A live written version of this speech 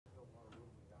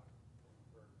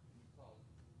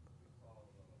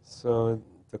So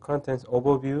the contents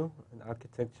overview and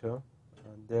architecture.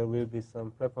 There will be some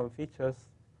platform features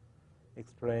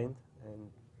explained,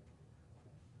 and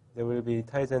there will be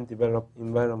Tizen develop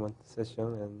environment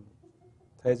session and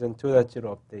Tizen 2.0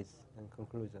 updates and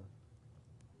conclusion.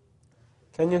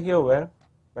 Can you hear well,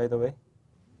 by the way?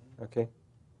 Okay.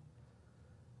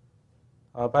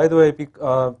 By the way,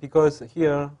 because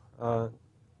here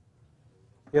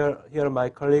my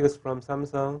colleagues from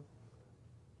Samsung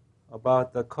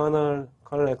about the kernel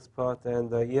expert and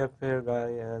the EFL guy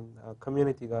and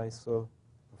community guy, so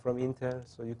from Intel,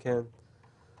 so you can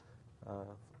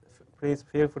please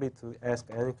feel free to ask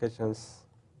any questions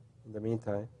in the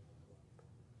meantime.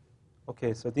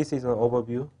 Okay, so this is an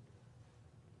overview.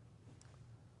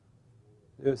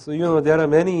 So there are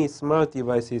many smart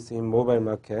devices in mobile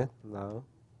market now,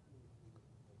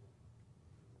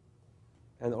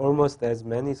 and almost as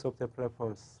many software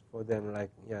platforms for them,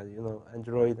 like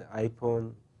Android,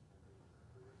 iPhone,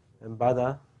 and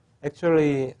Bada.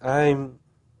 Actually, I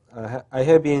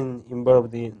have been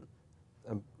involved in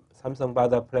Samsung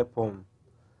Bada platform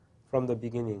from the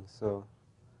beginning. So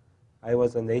I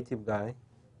was a native guy.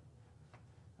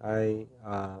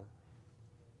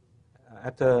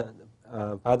 After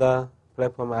Bada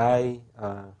platform, I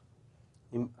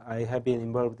have been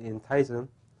involved in Tizen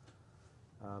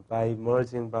by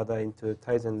merging Bada into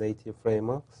Tizen native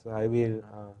framework. So I will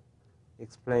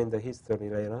explain the history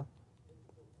later.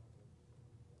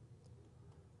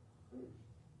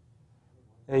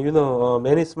 And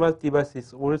many smart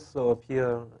devices also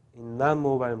appear in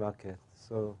non-mobile market,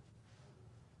 so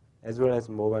as well as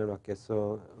mobile market.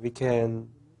 So we can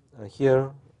hear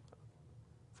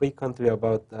frequently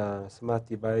about smart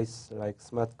device like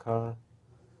smart car,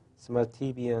 smart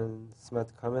TV, and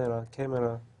smart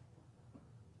camera,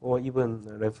 or even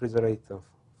refrigerator,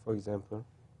 for example.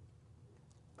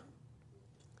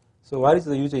 So what is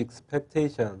the user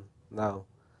expectation now?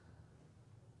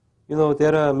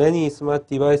 There are many smart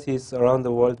devices around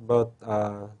the world, but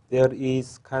there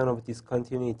is kind of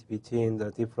discontinuity between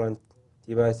the different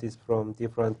devices from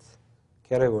different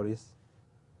categories.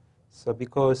 So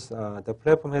because the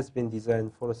platform has been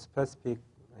designed for a specific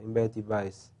embedded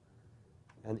device,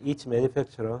 and each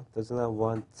manufacturer does not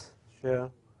want to share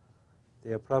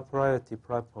their proprietary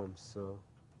platforms. So,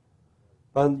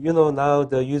 but now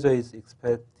the user is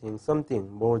expecting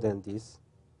something more than this.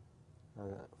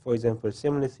 For example,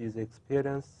 seamless user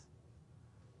experience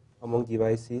among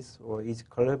devices or easy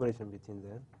collaboration between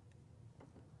them.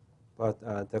 But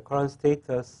the current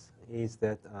status is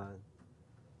that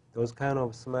those kind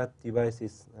of smart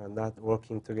devices are not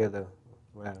working together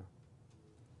well.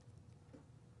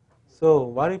 So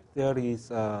what if there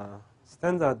is a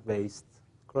standard-based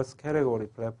cross-category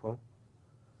platform?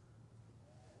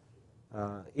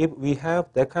 If we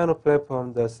have that kind of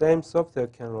platform, the same software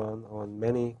can run on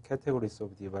many categories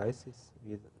of devices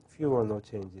with few or no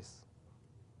changes.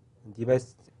 And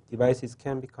devices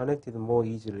can be connected more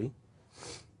easily.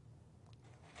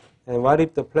 And what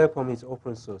if the platform is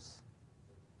open source?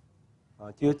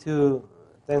 Thanks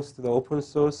to the open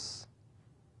source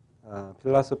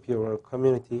philosophy or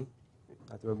community,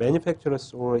 the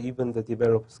manufacturers or even the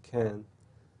developers can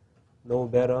know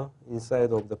better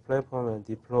inside of the platform and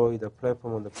deploy the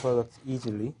platform on the products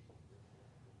easily.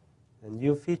 And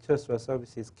new features or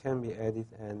services can be added,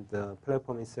 and the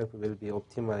platform itself will be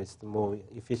optimized more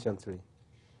efficiently.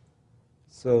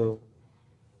 So,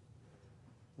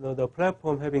 the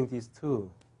platform having these two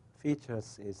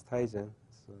features is Tizen.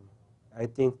 So, I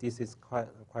think this is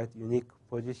quite unique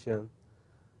position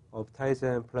of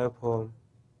Tizen platform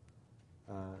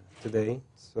today.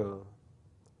 So,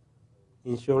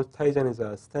 in short, Tizen is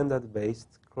a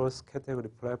standard-based cross-category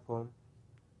platform,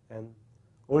 and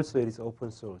also it is open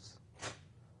source.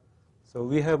 So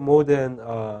we have more than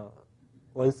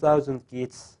 1,000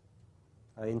 Gits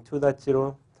in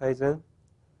 2.0 Tizen,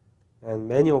 and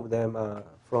many of them are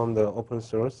from the open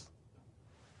source.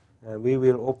 And we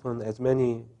will open as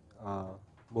many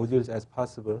modules as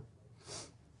possible.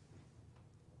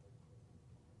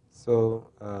 So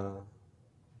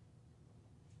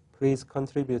please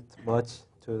contribute much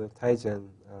to the Tizen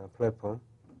platform.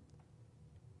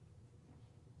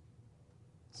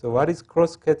 So what is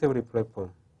cross-category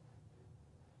platform?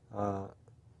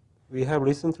 We have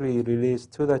recently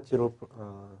released 2.0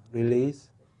 release,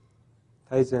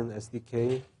 Tizen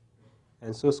SDK,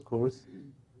 and source codes.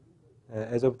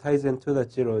 As of Tizen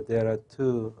 2.0, there are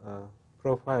two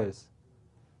profiles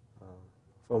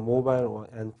for mobile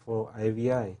and for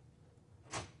IVI.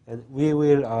 And we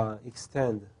will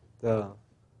extend the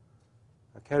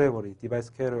device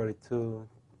category to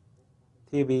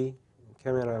TV,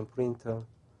 camera and printer,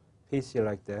 PC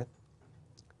like that.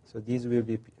 So these will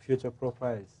be future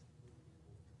profiles.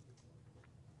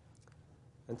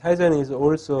 And Tizen is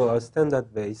also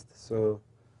standard-based. So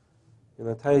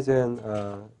Tizen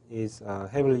is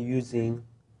heavily using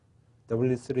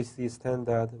W3C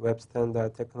standard, web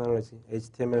standard technology,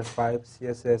 HTML5,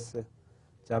 CSS,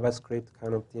 JavaScript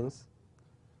kind of things.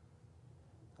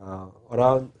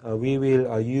 We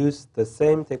will use the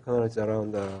same technology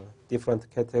around different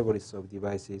categories of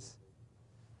devices.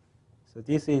 So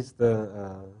this is the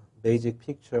basic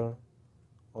picture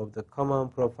of the common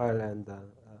profile and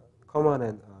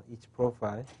each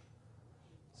profile.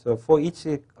 So for each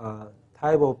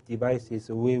type of devices,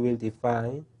 we will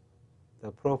define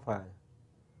the profile.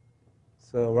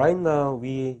 So right now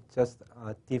we are just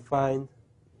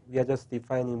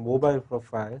defining mobile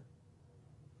profile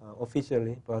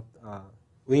officially, but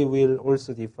we will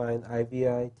also define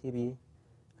IVI, TV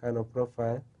kind of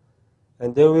profile,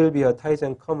 and there will be a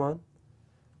Tizen common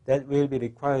that will be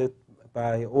required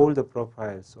by all the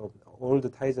profiles of all the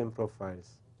Tizen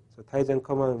profiles. So Tizen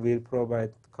common will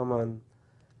provide common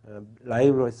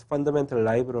libraries, fundamental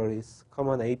libraries,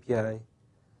 common API,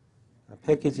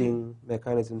 packaging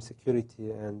mechanism,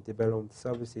 security, and development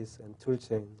services and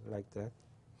toolchain like that.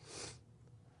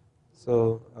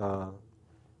 So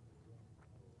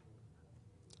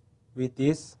with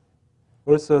this,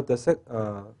 also the second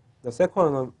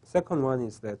one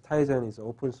is that Tizen is an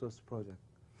open source project.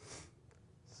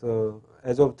 So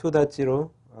as of 2.0,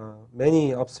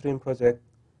 many upstream projects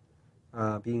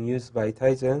are being used by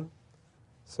Tizen.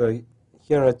 So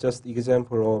here are just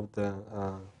example of the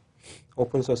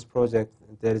open source project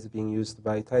that is being used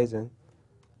by Tizen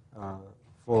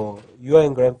for UI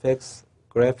and graphics,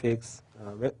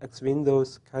 X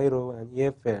Windows, Cairo, and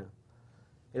EFL.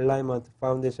 Alignment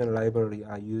Foundation library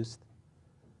are used.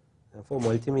 For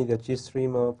multimedia,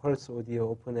 GStreamer, Pulse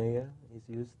Audio, OpenAI is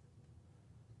used.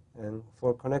 And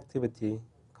for connectivity,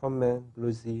 Command,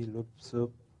 BlueZ,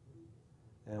 LoopSoup,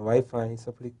 and Wi-Fi,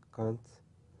 Supplicant.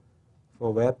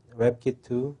 For WebKit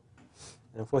 2,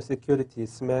 and for security,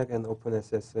 SMAC and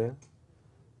OpenSSL.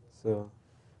 So,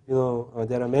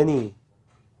 there are many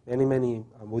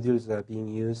modules that are being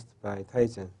used by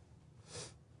Tizen.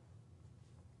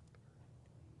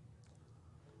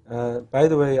 By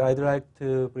the way, I'd like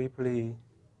to briefly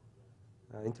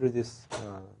introduce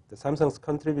the Samsung's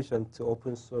contribution to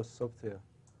open source software.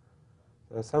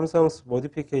 Samsung's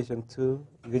modification to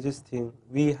existing,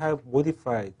 we have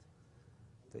modified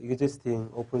the existing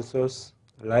open source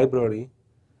library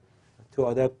to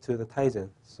adapt to the Tizen.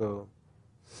 So,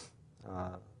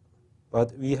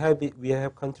 but we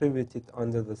have contributed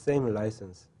under the same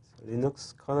license. So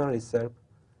Linux kernel itself,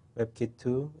 WebKit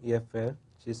 2, EFL,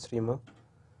 GStreamer,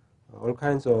 all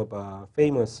kinds of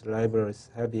famous libraries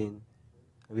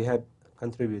we have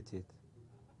contributed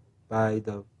by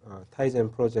the Tizen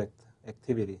project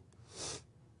activity.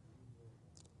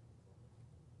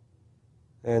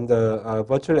 And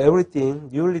virtually everything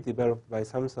newly developed by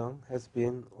Samsung has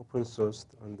been open sourced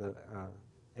on the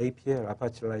APL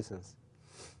Apache license.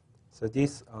 So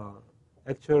this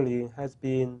actually has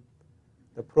been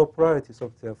the proprietary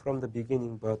software from the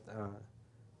beginning, but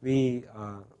we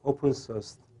open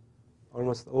sourced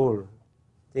almost all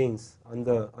things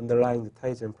underlying the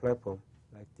Tizen platform,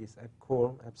 like this app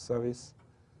core, app service,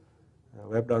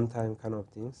 web runtime kind of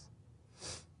things.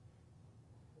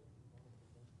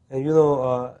 And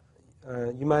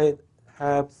you might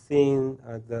have seen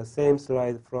the same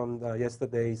slide from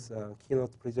yesterday's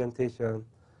keynote presentation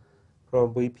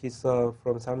from VP Sir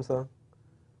from Samsung.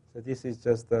 So this is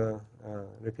just a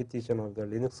repetition of the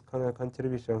Linux kernel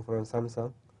contribution from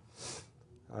Samsung.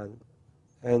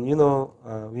 And we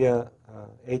are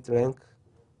 8th rank.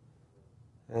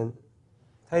 And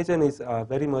Tizen is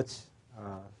very much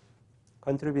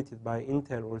contributed by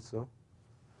Intel also.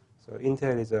 So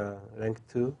Intel is rank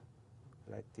 2,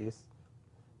 like this.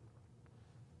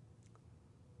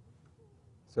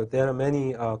 So there are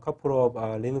many couple of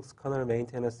Linux kernel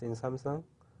maintainers in Samsung,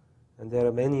 and there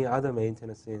are many other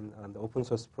maintainers in the open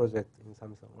source project in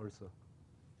Samsung also.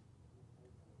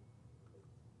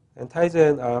 And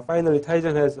Tizen, finally,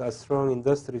 Tizen has a strong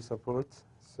industry support.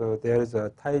 So there is a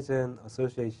Tizen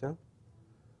association,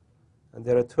 and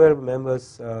there are 12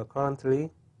 members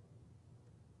currently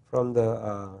from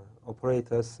the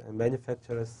operators and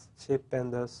manufacturers, chip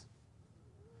vendors.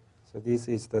 So this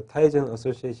is the Tizen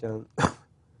association.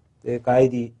 They're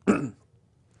guiding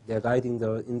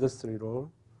the industry role,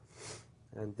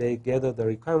 and they gather the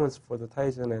requirements for the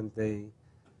Tizen, and they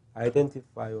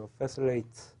identify or facilitate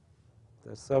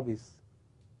the service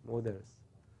models.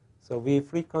 So we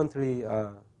frequently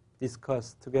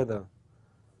discuss together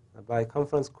by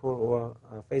conference call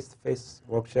or face-to-face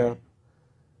workshop,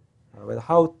 with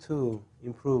how to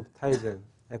improve Tizen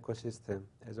ecosystem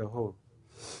as a whole.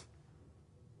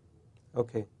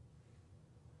 Okay.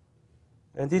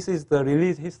 And this is the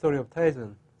release history of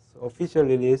Tizen. So official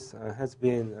release has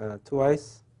been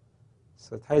twice.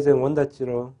 So Tizen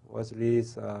 1.0 was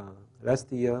released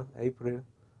last year, April.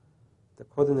 The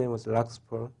code name was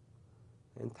Larkspur.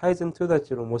 And Tizen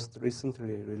 2.0 most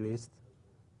recently released.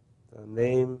 The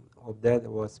name of that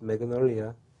was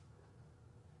Magnolia,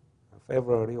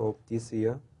 February of this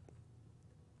year.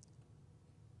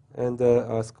 And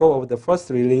the scope of the first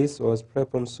release was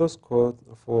platform source code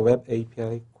for Web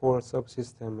API, core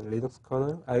subsystem, and Linux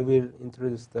kernel. I will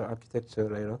introduce the architecture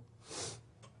later.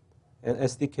 And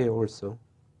SDK also.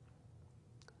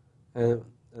 And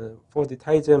for the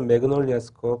Tizen Magnolia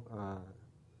scope,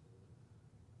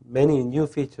 many new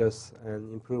features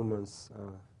and improvements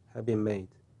have been made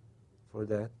for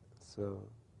that. So,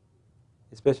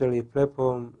 especially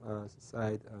platform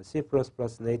side, C++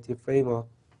 native framework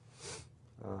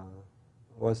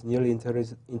was newly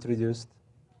introduced,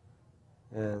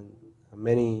 and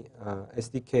many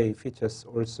SDK features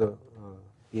also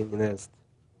being enhanced.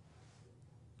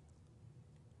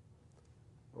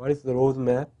 What is the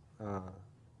roadmap?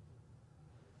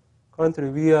 Currently,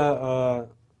 we are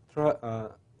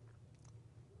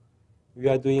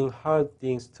doing hard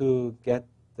things to get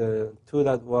the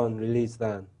 2.1 release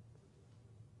done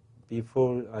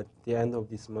before the end of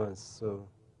this month. So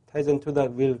Tizen 2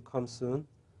 will come soon.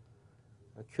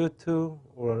 Q2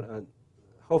 or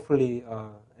hopefully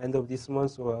end of this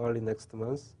month or early next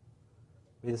month,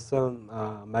 with some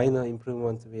minor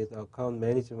improvement with account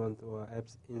management or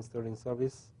apps installing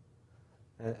service.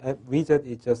 App widget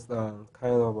is just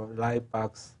kind of a live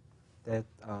box that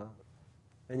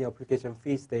any application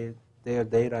feeds their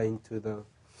data into the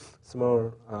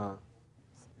small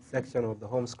section of the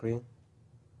home screen.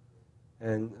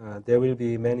 And there will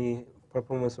be many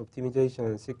performance optimization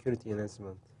and security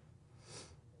enhancement.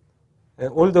 And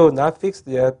although not fixed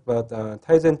yet, but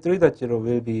Tizen 3.0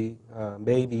 will be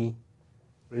maybe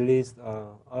released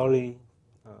early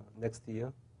next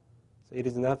year. So it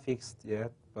is not fixed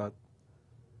yet, but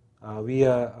we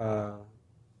are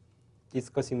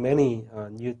discussing many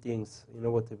new things,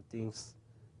 innovative things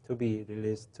to be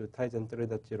released to Tizen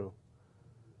 3.0.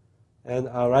 And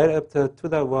right after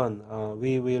 2.1,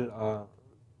 we will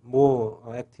more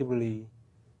actively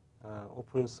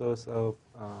open source of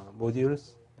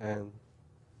modules, and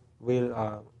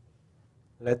will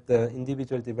let the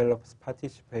individual developers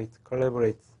participate,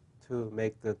 collaborate to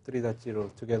make the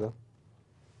 3.0 together.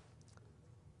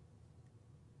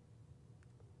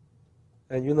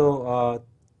 And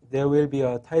there will be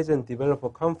a Tizen developer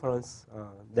conference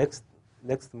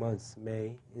next month,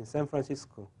 May, in San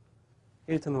Francisco,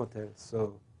 Hilton Hotel.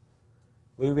 So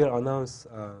we will announce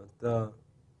the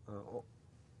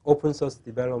open source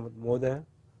development model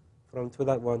from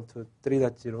 2.1 to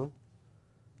 3.0.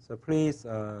 So please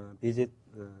visit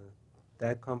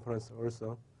that conference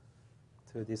also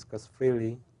to discuss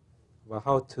freely about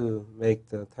how to make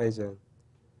the Tizen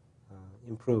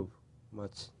improve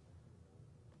much.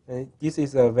 And this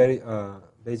is a very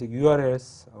basic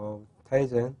URLs of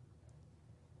Tizen.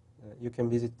 You can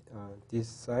visit this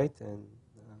site, and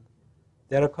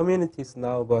there are communities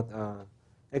now, but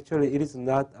actually it is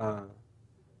not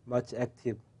much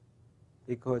active,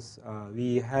 because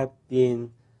we have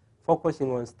been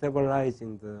focusing on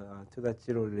stabilizing the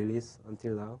 2.0 release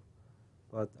until now.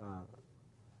 But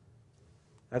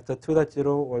after 2.0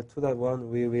 or 2.1,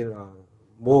 we will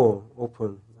more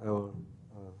open our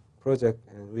project,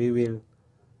 and we will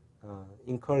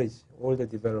encourage all the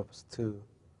developers to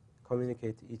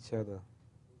communicate to each other.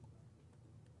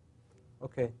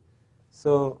 Okay,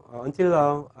 so until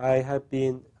now, I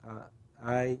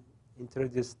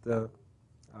introduced the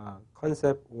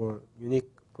concept or unique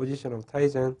position of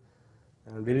Tizen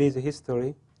and release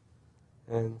history.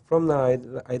 And from now,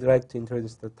 I'd like to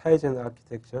introduce the Tizen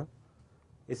architecture,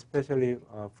 especially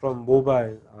from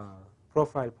mobile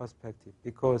profile perspective,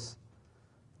 because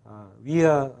we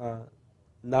are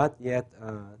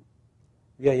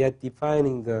yet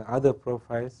defining the other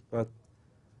profiles, but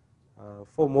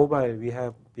for mobile we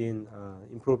have been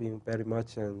improving very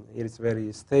much, and it is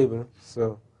very stable.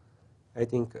 So I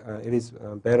think it is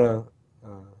better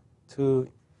to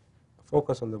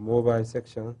focus on the mobile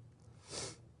section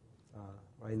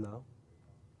right now.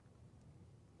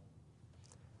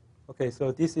 Okay,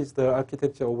 so this is the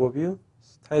architecture overview.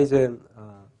 Tizen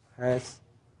has,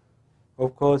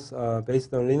 of course,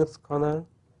 based on Linux kernel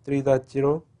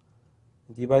 3.0,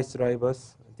 device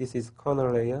drivers. This is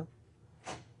kernel layer.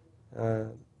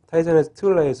 Tizen has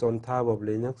two layers on top of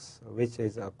Linux, which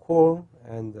is a core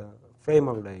and a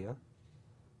framework layer.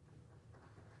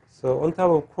 So on top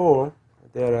of core,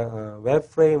 there are web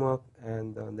framework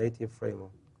and native framework.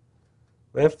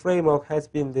 Web framework has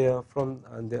been there from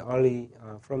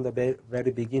the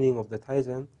very beginning of the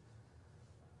Tizen,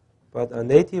 but a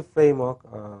native framework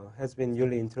has been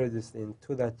newly introduced in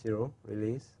 2.0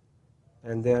 release,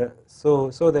 and there so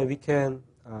that we can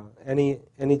any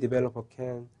developer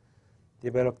can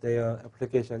develop their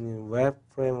application in web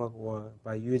framework or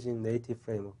by using native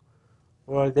framework,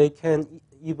 or they can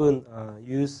even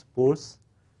use both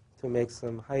to make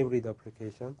some hybrid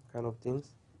application kind of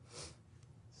things.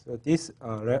 So this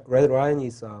red line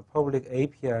is a public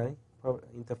API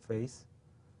interface,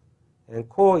 and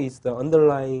core is the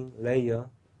underlying layer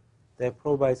that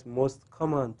provides most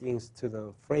common things to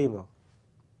the framework.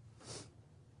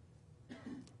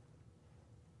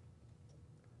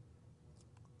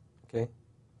 Okay.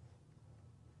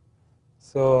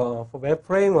 So for web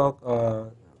framework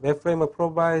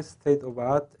provides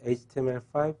state-of-art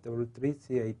HTML5, W3,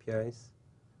 C APIs,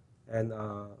 and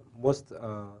most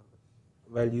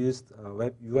well-used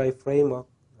web UI framework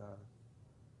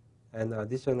and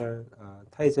additional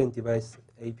Tizen device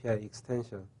API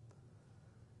extension.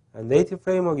 And native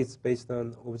framework is based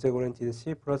on object-oriented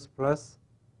C++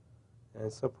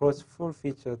 and supports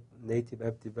full-featured native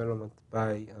app development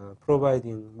by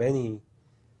providing many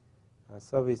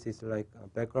services like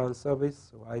background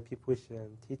service, or IP push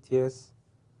and TTS,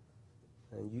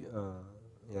 and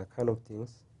kind of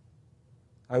things.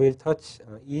 I will touch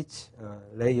each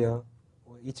layer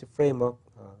or each framework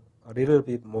a little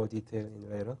bit more detail in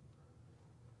later.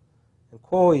 And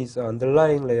core is the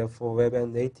underlying layer for web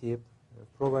and native,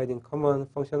 providing common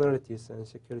functionalities and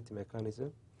security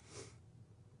mechanism.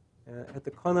 At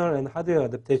the kernel and hardware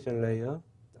adaptation layer,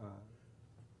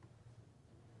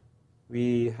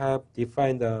 we have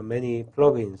defined many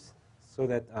plugins so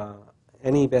that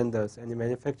any vendors, any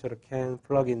manufacturer can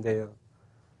plug in their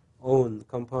own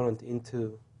component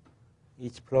into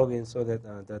each plugin so that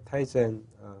the Tizen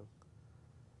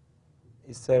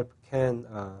itself can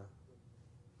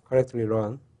correctly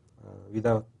run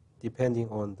without depending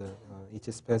on the each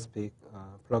specific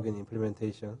plugin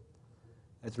implementation,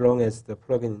 as long as the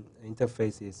plugin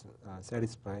interface is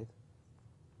satisfied.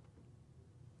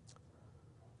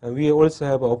 And we also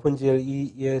have OpenGL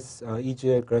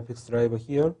EGL graphics driver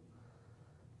here,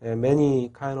 and many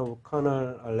kind of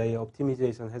kernel layer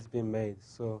optimization has been made.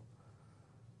 So,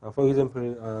 for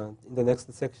example, in the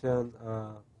next section,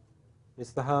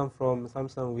 Mr. Han from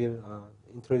Samsung will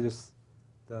introduce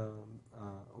the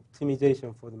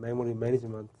optimization for the memory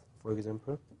management, for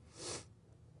example.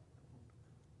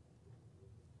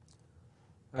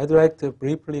 I'd like to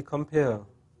briefly compare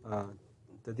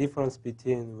the difference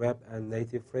between web and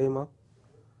native framework.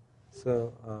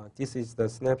 So this is the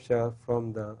snapshot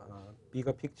from the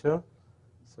bigger picture.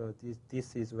 So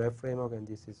this is web framework and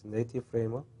this is native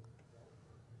framework.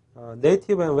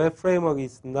 Native and web framework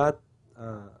is not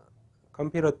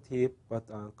competitive but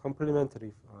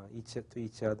complementary to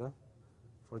each other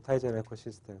for Tizen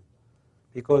ecosystem,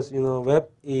 because web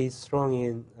is strong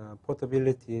in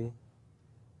portability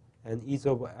and ease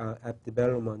of app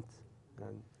development,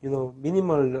 and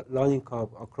minimal learning curve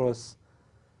across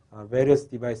various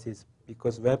devices,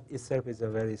 because web itself is a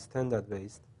very standard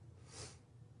based.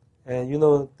 And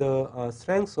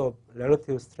the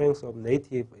relative strengths of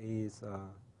native is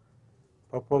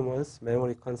performance,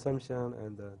 memory consumption,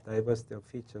 and the diversity of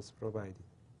features provided.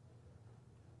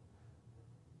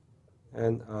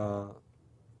 And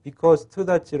because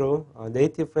 2.0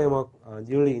 native framework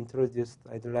newly introduced,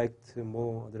 I'd like to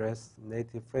more address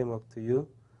native framework to you.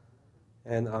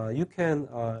 And you can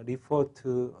refer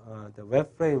to the web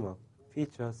framework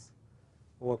features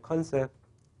or concept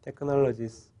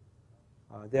technologies.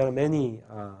 There are many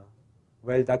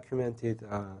well-documented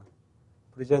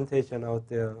presentation out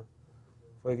there.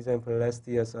 For example, last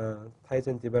year's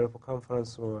Tizen Developer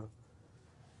Conference, or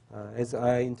as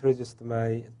I introduced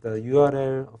the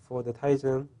URL for the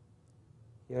Tizen,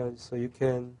 so you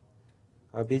can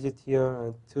visit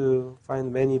here to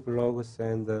find many blogs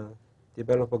and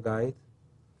developer guide.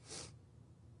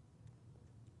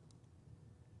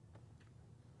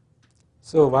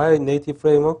 So why native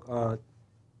framework?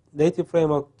 Native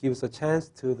framework gives a chance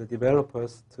to the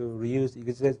developers to reuse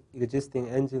existing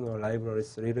engine or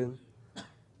libraries written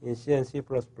in C and C++.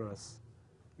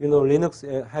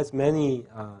 Linux has many,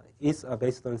 is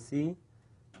based on C,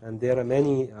 and there are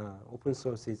many open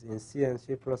sources in C and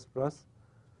C++.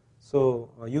 So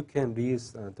you can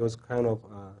reuse those kind of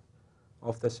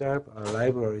off-the-shelf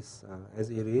libraries as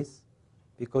it is,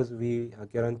 because we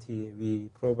guarantee we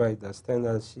provide the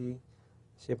standard C,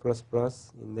 C++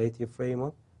 in native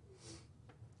framework.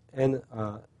 And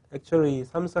Actually,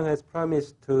 Samsung has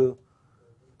promised to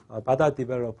BADA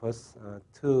developers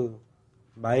to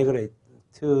migrate,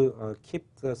 to keep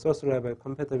the source level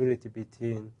compatibility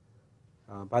between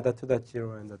BADA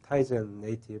 2.0 and the Tizen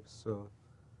native. So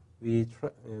we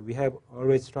have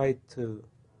always tried to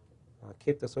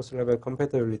keep the source level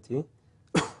compatibility,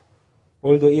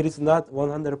 although it is not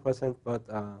 100%, but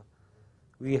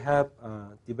we have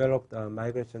developed a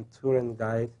migration tool and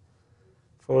guide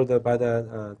for the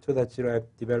BADA 2.0 app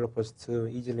developers to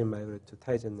easily migrate to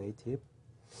Tizen native.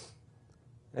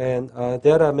 And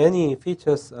there are many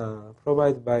features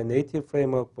provided by native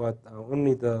framework, but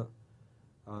only the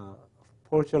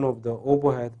portion of the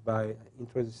overhead by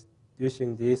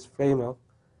introducing this framework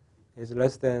is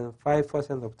less than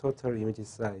 5% of total image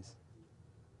size.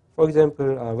 For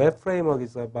example, web framework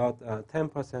is about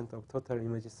 10% of total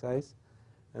image size,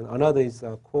 and another is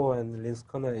core and Linux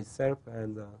kernel itself,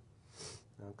 and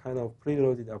kind of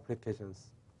preloaded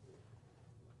applications.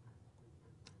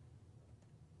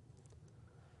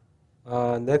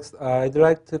 Next, I'd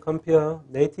like to compare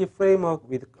native framework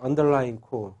with underlying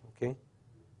core. Okay,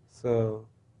 so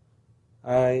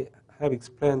I have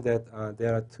explained that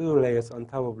there are two layers on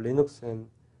top of Linux, and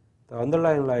the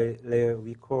underlying layer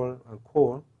we call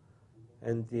core,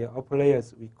 and the upper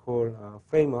layers we call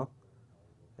framework.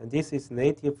 And this is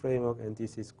native framework, and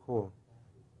this is core.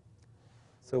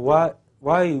 So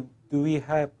why do we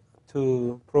have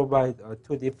to provide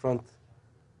two different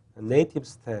native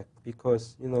stack?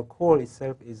 Because core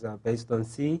itself is based on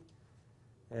C,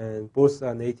 and both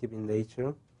are native in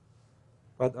nature.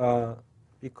 But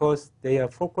because they are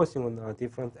focusing on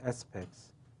different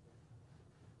aspects.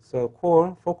 So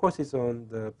core focuses on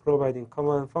the providing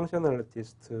common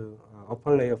functionalities to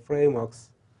upper layer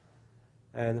frameworks,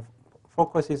 and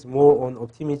focuses more on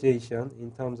optimization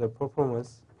in terms of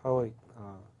performance, power,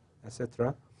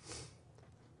 etc.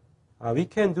 We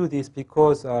can do this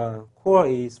because core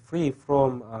is free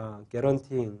from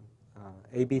guaranteeing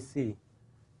ABC.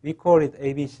 We call it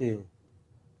ABC,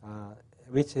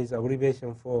 which is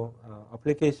abbreviation for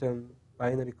application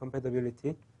binary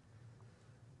compatibility.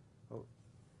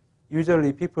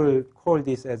 Usually people call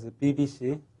this as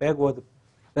BBC, backward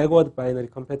binary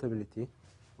compatibility,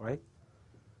 right?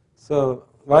 So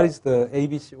what is the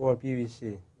ABC or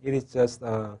BBC? It is just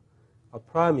a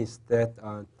promise that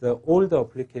the older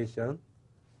application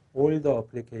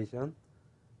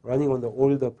running on the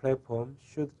older platform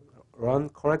should run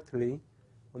correctly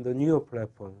on the newer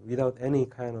platform without any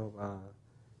kind of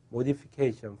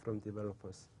modification from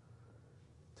developers,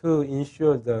 to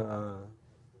ensure the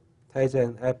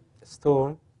Tizen app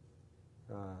store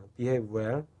behave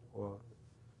well. Or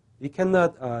we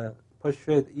cannot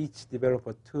persuade each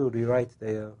developer to rewrite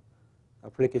their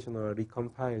application or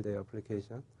recompile their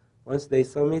application. Once they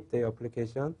submit their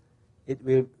application, it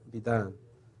will be done.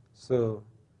 So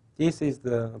this is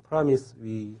the promise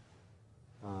we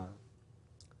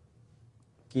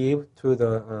give to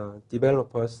the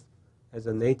developers as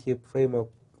a native framework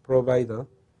provider.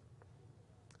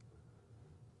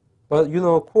 But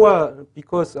core,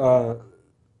 because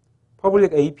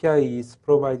public API is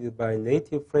provided by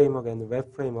native framework and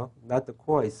web framework, not the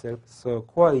core itself. So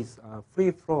core is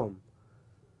free from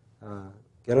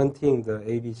guaranteeing the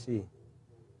ABC.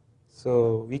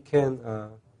 So we can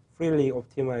freely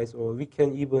optimize, or we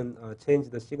can even change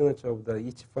the signature of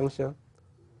each function.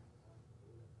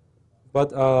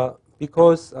 But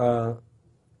because,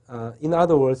 in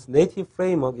other words, native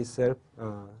framework itself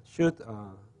should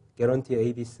guarantee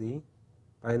ABC,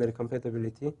 binary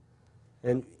compatibility.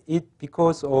 And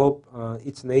because of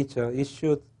its nature, it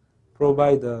should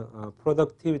provide the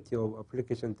productivity of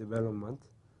application development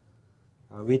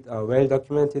with a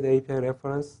well-documented API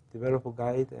reference, developer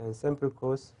guide, and sample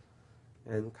codes,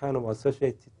 and kind of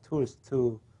associated tools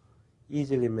to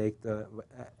easily make the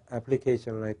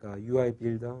application like a UI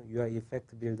builder, UI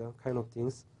effect builder, kind of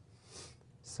things.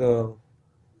 So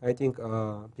I think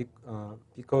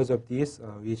because of this,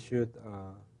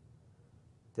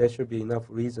 there should be enough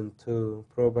reason to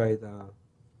provide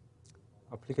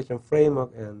application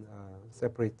framework and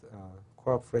separate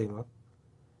core framework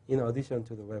in addition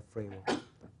to the web framework.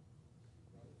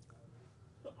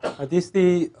 This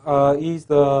is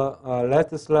the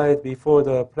last slide before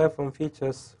the platform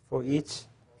features for each.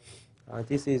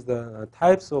 This is the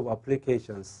types of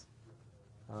applications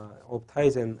of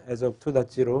Tizen as of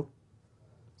 2.0.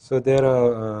 So there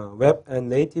are web and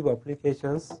native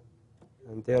applications,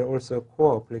 and there are also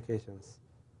core applications.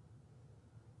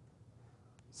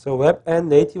 So web and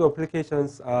native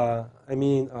applications are,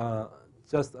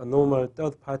 just a normal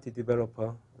third-party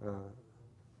developer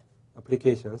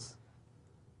applications.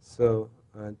 So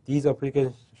these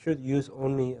applications should use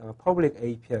only public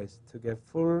APIs to get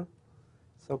full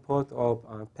support of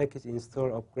package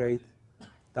install, upgrade,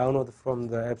 download from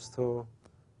the App Store,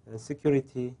 and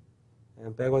security,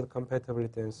 and backward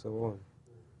compatibility, and so on.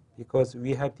 Because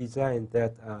we have designed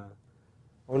that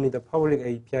only the public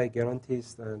API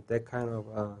guarantees that kind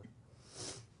of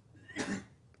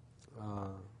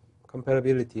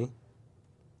compatibility.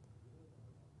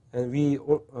 And we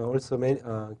also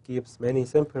gives many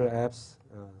sample apps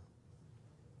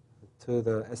to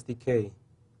the SDK.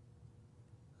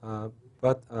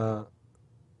 But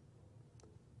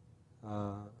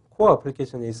core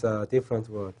application is a different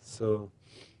word. So,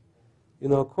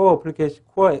 core application,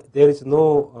 there is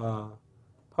no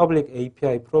public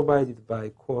API provided by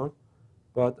core,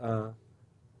 but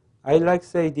I like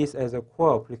say this as a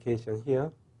core application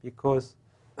here because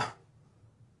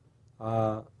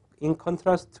in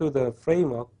contrast to the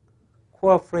framework,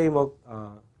 core framework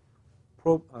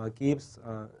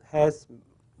has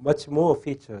much more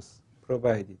features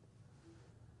provided.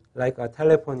 Like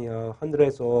telephony,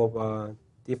 hundreds of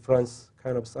different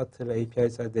kind of subtle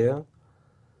APIs are there.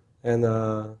 And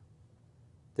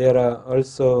there are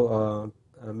also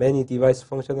many device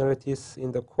functionalities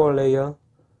in the core layer,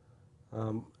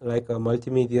 like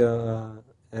multimedia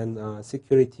and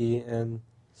security and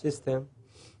system.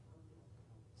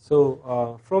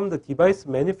 So from the device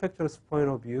manufacturer's point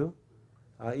of view,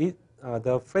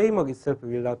 the framework itself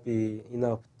will not be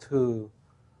enough to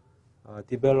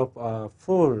develop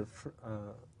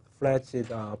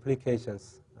full-fledged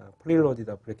applications, preloaded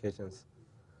applications.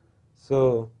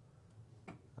 So,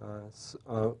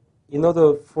 in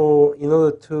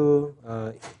order to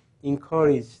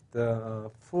encourage the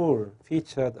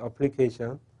full-featured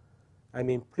application, I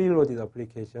mean preloaded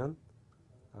application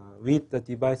with the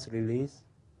device release,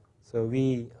 so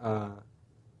we are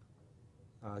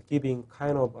giving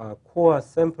kind of core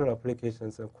sample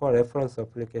applications and core reference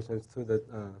applications to the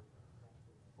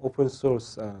open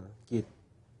source Git,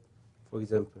 for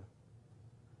example.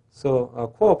 So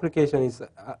core application is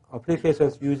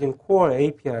applications using core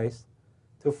APIs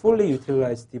to fully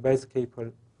utilize device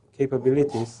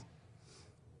capabilities,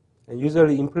 and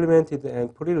usually implemented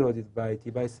and preloaded by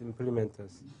device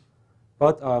implementers.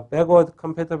 But backward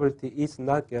compatibility is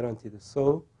not guaranteed.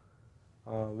 So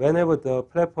whenever the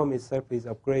platform itself is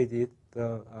upgraded,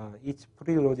 each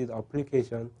preloaded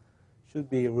application should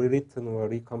be rewritten or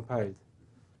recompiled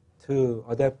to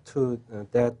adapt to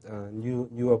that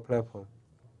newer platform.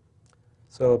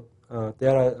 So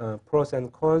there are pros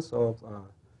and cons of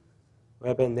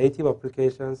web and native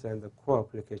applications and the core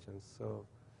applications. So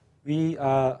we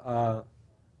are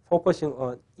focusing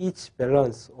on each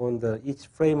balance on each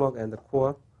framework and the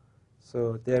core.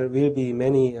 So there will be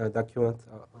many documents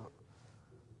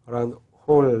around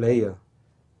whole layer.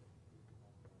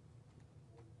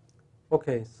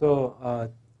 Okay, so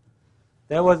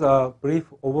that was a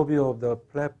brief overview of the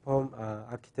platform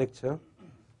architecture.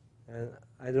 And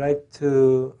I'd like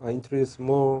to introduce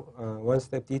more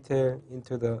one-step detail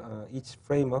into each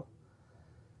framework.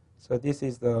 So this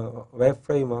is the web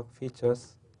framework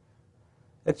features.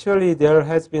 Actually, there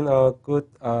has been a good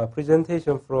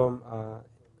presentation from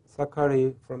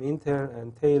Sakari from Intel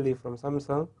and Taylor from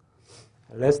Samsung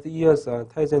last year's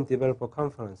Tizen Developer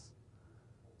Conference.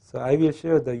 So I will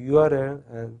share the URL,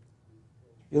 and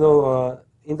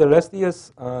in the last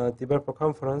year's Developer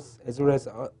Conference, as well as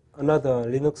another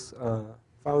Linux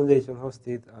Foundation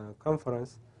hosted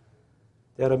conference,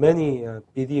 there are many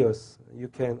videos you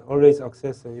can always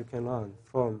access and you can learn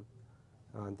from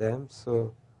them.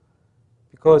 So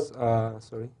because,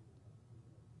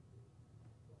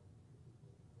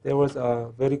 there was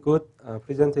a very good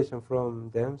presentation from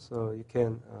them, so you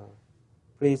can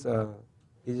please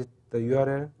visit the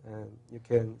URL and you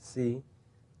can see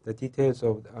the details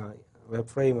of the web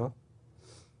framework.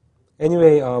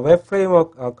 Anyway, web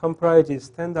framework comprises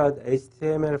standard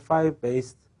HTML5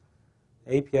 based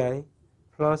API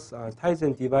plus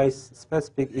Tizen device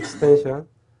specific extension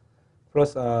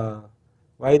plus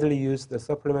widely used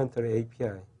supplementary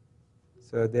API.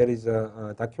 So there is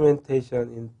a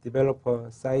documentation in developer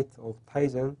site of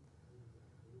Tizen.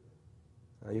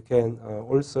 You can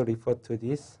also refer to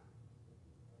this.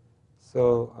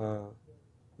 So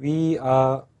we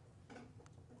are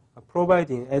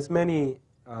providing as many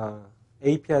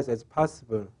APIs as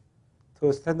possible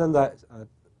to standardize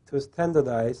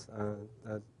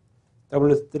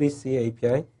W3C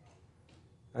API.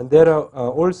 And there are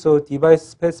also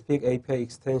device-specific API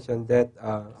extension that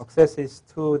accesses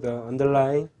to the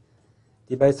underlying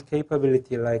device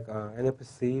capability like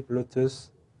NFC, Bluetooth,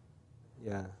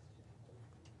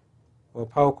 or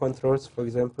power controls, for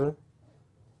example.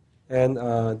 And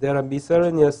there are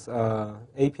miscellaneous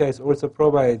APIs also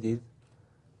provided,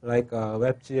 like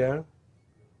WebGL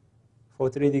for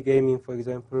 3D gaming, for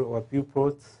example, or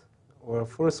Viewport, or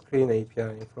full screen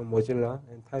API from Mozilla,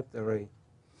 and typed array.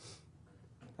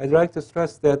 I'd like to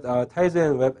stress that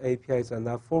Tizen web APIs are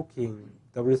not forking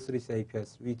W3C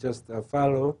APIs. We just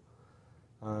follow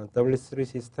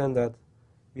W3C standard.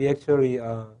 We actually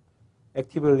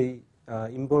actively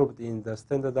involved in the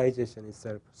standardization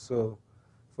itself. So,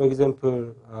 for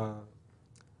example,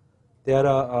 there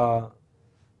are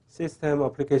system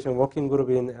application working group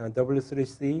in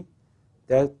W3C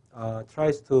that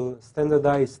tries to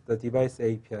standardize the device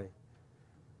API.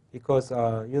 Because,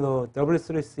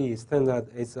 W3C standard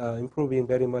is improving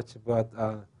very much, but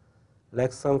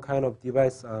lacks some kind of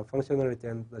device functionality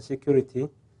and security.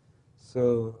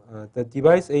 So the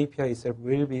device API itself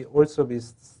will also be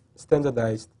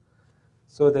standardized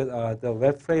so that the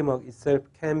web framework itself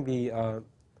can be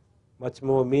much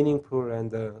more meaningful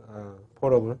and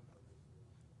portable.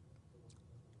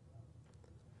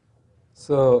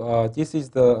 So this is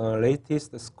the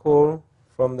latest score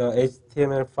from the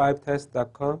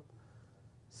HTML5test.com.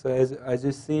 So as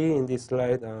you see in this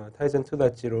slide, Tizen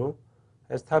 2.0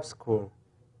 has top score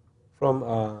from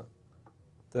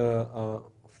the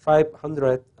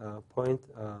 500 point.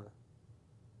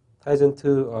 Tizen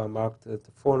 2 marked at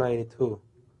 492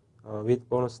 with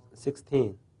bonus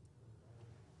 16,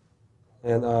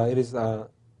 and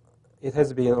it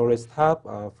has been always top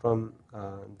from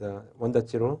the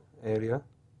 1.0 era,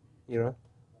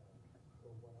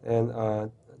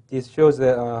 and this shows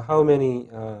that how many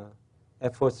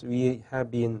efforts we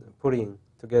have been putting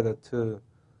together to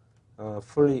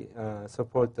fully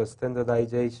support the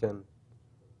standardization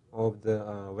of the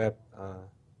web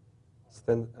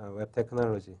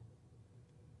technology.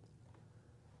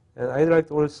 And I'd like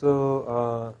to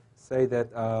also say that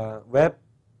web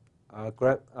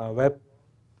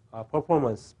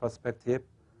performance perspective.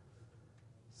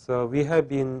 So we have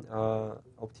been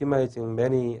optimizing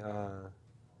many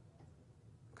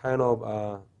kind of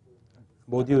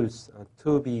modules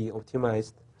to be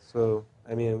optimized. So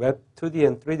I mean, web 2D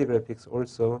and 3D graphics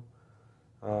also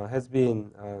has been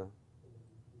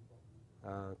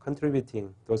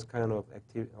contributing those kind of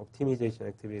optimization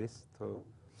activities. So,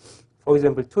 for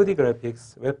example, 2D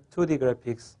graphics, web 2D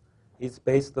graphics is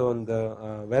based on the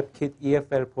WebKit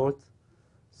EFL port.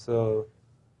 So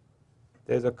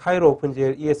there's a Cairo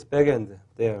OpenGL ES backend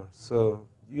there. So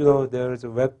there's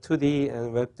a web 2D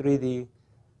and web 3D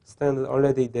standard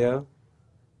already there.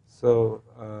 So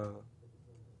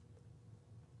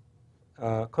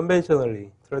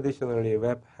traditionally,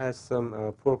 web has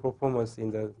some poor performance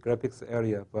in the graphics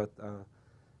area, but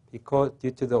because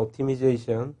due to the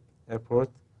optimization effort,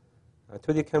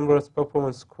 2D Canvas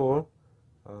performance score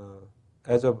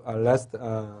as of last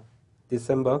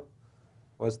December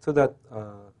was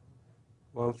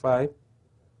 2.15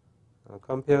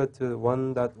 compared to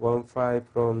 1.15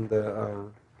 from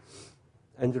the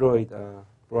Android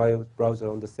browser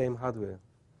on the same hardware.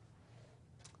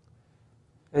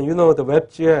 And the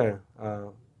WebGL,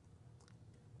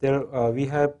 we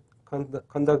have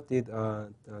conducted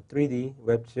 3D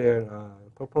WebGL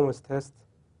performance test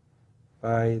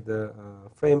by the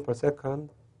frame per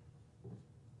second.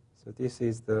 So this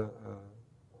is the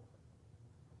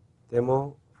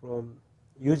demo from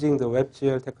using the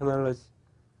WebGL technology.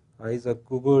 Is a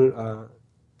Google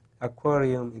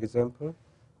Aquarium example.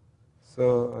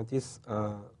 So this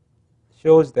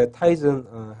shows that Tizen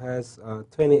has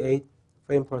 28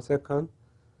 frames per second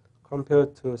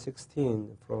compared to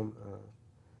 16 from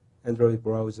Android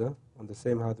browser on the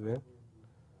same hardware.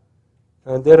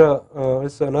 And there are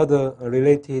also another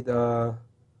related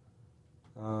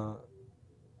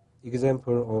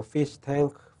example of fish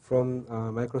tank from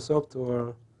Microsoft,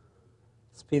 or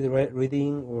speed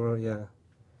reading, or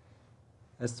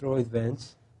asteroid bench.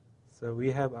 So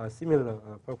we have a similar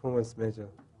performance measure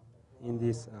in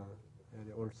this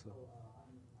area also.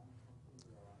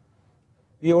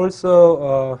 We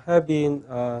also have been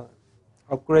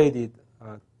upgraded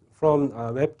from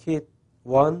WebKit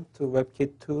 1 to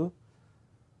WebKit 2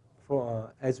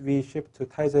 as we shift to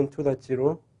Tizen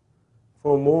 2.0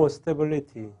 for more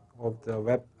stability of the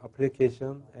web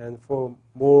application and for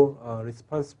more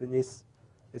responsiveness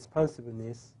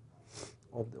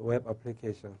of the web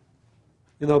application.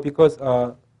 Because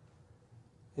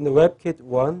in the WebKit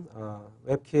 1,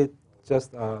 WebKit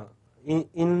just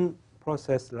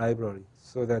in-process library,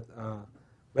 so that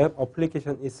web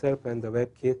application itself and the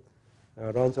WebKit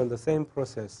runs on the same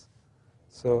process.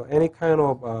 So any kind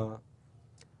of,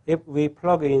 if we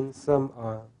plug in some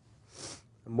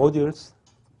modules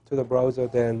to the browser,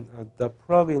 then the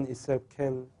plugin itself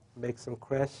can make some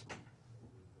crash.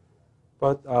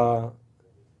 But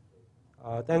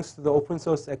thanks to the open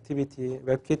source activity,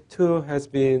 WebKit 2 has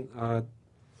been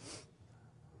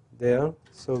there.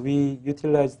 So we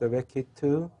utilize the WebKit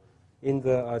 2 in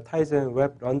the Tizen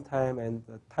web runtime and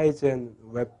the Tizen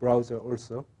web browser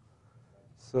also.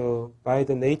 So by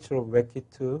the nature of WebKit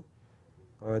 2,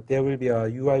 there will be a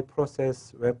UI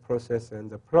process, web process, and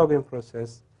the plugin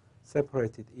process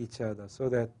separated each other so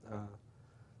that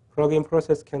plugin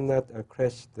process cannot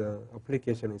crash the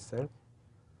application itself.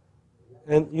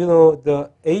 And you know,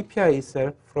 the API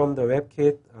itself from the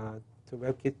WebKit to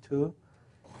WebKit 2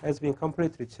 has been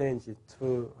completely changed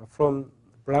to from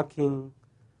blocking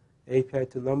API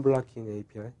to non-blocking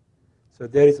API. So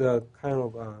there is a kind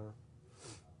of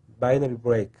binary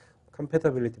break,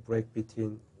 compatibility break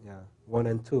between 1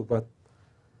 and 2. But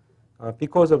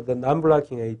because of the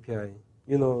non-blocking API,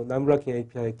 you know, non-blocking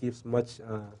API gives much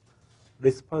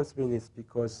responsiveness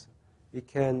because we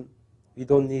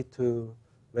don't need to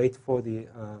wait for the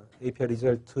API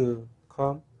result to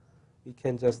come. We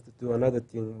can just do another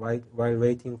thing while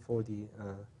waiting for the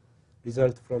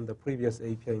result from the previous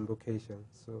API invocation.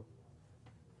 So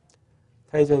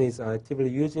Tizen is actively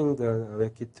using the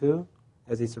WebKit 2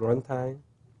 as its runtime.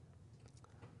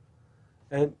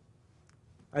 And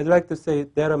I'd like to say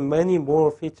there are many more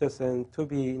features and to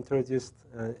be introduced.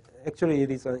 Actually,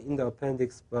 it is in the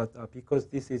appendix, but because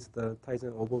this is the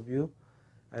Tizen overview,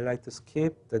 I'd like to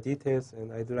skip the details,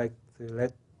 and I'd like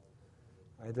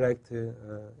to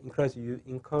encourage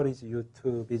you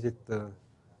to visit the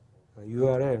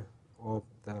URL of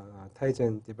the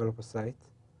Tizen developer site.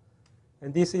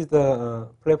 And this is the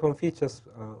platform features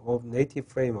of native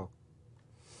framework.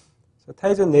 So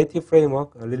Tizen native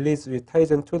framework released with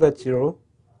Tizen 2.0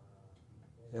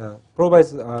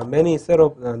 provides many set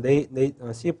of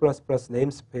C++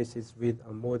 namespaces with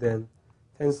more than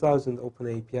 10,000 open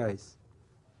APIs.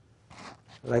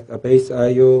 Like a base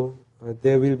IO,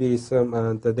 there will be some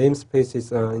the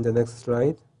namespaces in the next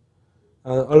slide.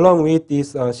 Along with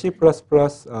these C++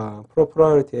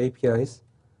 proprietary APIs,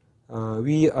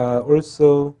 we are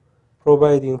also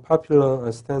providing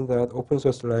popular standard open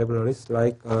source libraries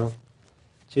like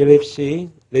glibc,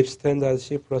 libstandard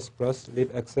C++,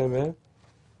 libxml,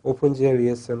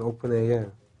 OpenGLES, and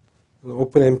OpenAL, and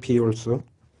OpenMP also.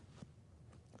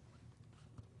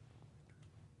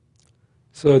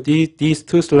 So these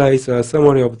two slides are a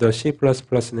summary of the C++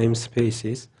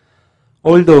 namespaces.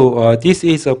 Although this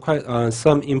is quite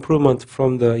some improvement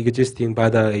from the existing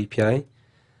BADA API,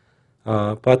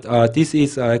 but this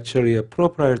is actually a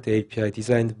proprietary API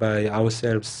designed by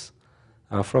ourselves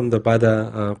from the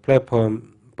BADA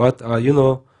platform. But you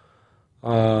know,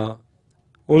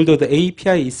 although the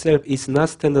API itself is not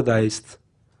standardized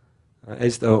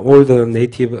as all the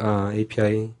native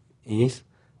API is,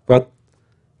 but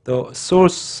the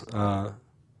source, the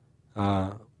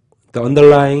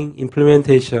underlying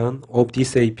implementation of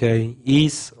this API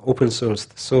is open sourced.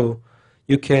 So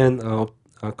you can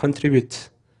contribute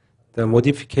the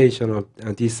modification of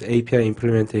this API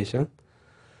implementation.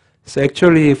 So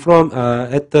actually from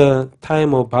at the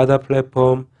time of BADA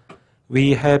platform,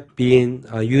 we have been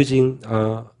using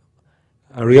a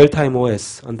real-time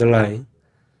OS underlying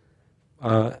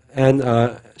and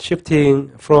shifting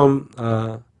from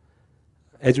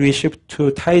as we shift to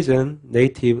Tizen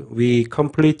native, we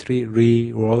completely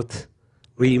re-implement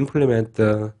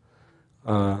the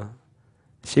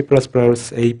C++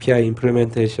 API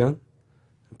implementation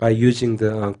by using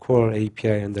the core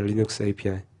API and the Linux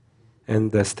API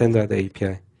and the standard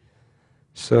API.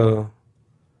 So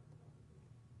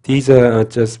these are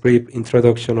just brief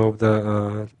introduction of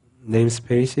the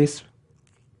namespaces,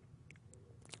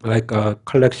 like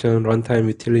collection, runtime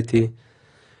utility.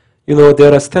 You know,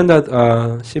 there are standard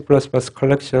C++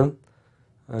 collection,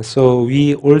 so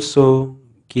we also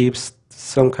give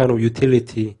some kind of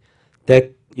utility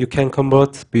that you can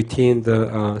convert between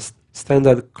the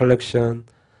standard collection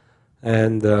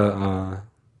and the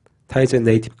Tizen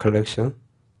native collection.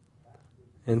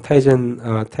 And Tizen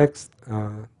text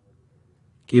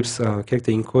gives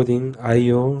character encoding,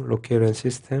 I/O, locator, and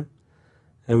system.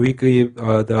 And we give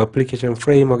the application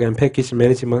framework and package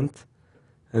management.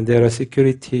 And there are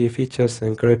security features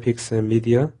and graphics and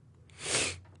media.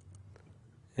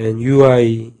 And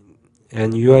UI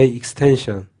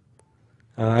extension.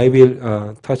 I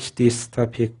will touch this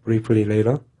topic briefly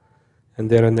later. And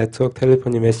there are network,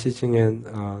 telephony, messaging, and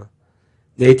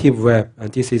native web.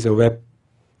 And this is a web,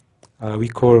 we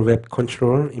call web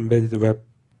control, embedded web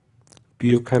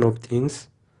view kind of things.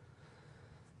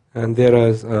 And there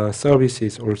are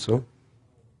services also.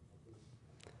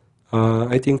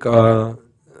 I think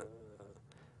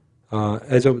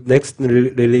As of next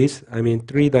release, I mean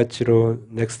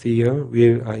 3.0 next year,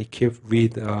 we'll equip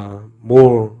with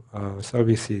more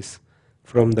services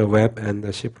from the web and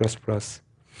the C++.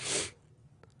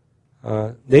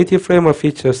 Native framework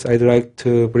features I'd like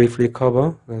to briefly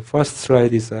cover. The first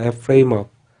slide is app framework.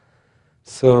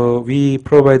 So we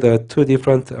provide two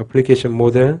different application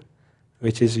model,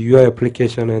 which is UI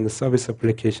application and service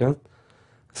application.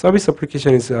 Service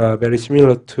application is very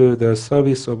similar to the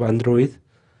service of Android.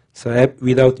 So app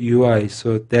without UI,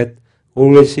 so that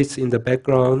always sits in the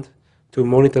background to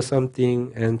monitor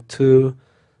something and to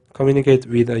communicate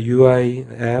with a UI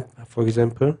app, for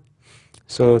example.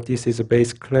 So this is a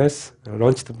base class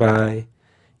launched by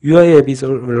UI app is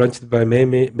launched by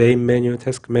main menu,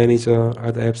 task manager,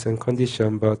 other apps and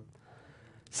condition, but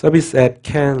service app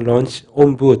can launch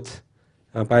on boot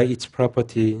by its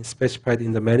property specified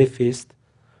in the manifest,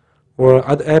 or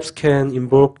other apps can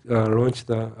invoke launch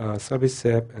the service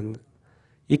app, and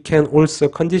it can also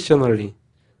conditionally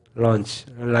launch,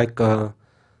 like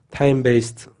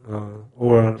time-based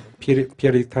or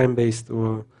periodic time-based,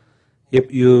 or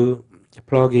if you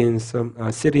plug in some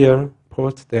serial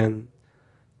port, then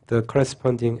the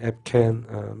corresponding app can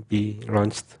be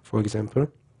launched, for example.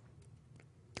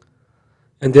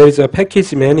 And there is a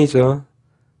package manager,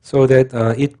 so that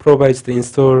it provides the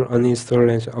install, uninstall,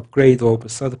 and upgrade of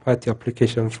third-party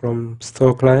application from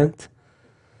store client.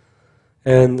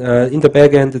 And in the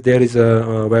back end, there is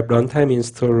a web runtime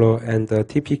installer and a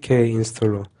TPK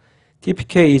installer.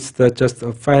 TPK is just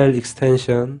a file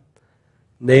extension,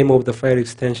 name of the file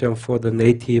extension for the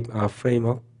native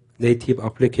framework, native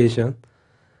application,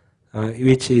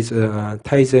 which is a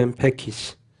Tizen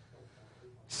package.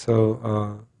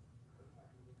 So,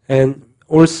 and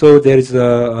also there is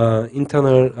a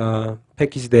internal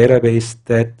package database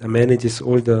that manages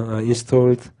all the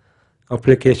installed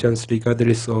applications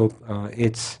regardless of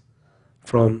it's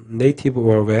from native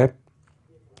or web.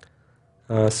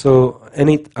 So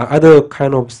any other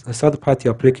kind of third-party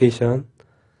application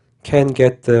can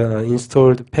get the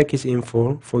installed package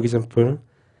info, for example,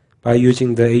 by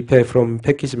using the API from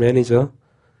package manager.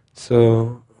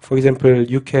 So, for example,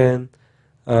 you can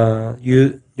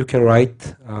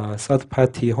write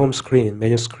third-party home screen,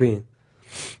 menu screen,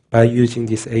 by using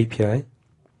this API.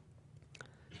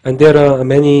 And there are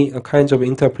many kinds of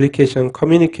inter-application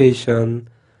communication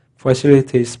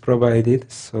facilities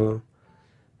provided. So,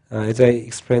 as I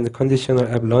explained, the conditional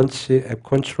app launch, app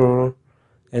control,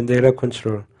 and data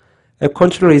control. App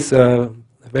control is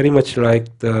very much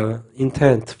like the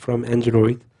intent from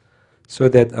Android, so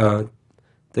that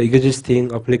the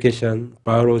existing application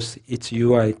borrows its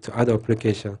UI to other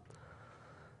application.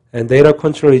 And data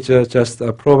control is just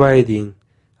providing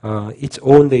its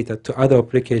own data to other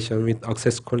application with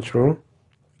access control.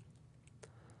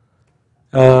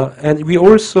 And we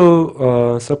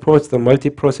also support the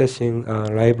multiprocessing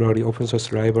library, open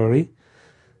source library.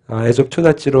 As of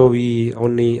 2.0, we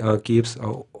only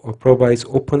provides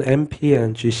OpenMP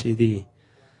and GCD.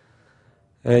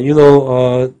 And you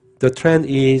know, the trend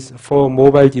is for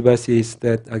mobile devices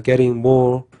that are getting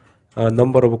more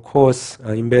number of cores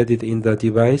embedded in the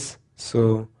device.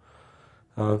 So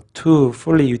to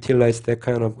fully utilize that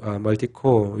kind of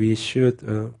multi-core, we should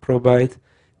provide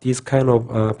these kind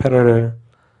of parallel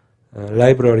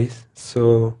libraries.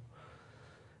 So,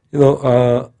 you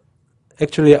know,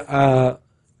 actually,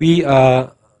 we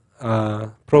are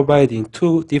providing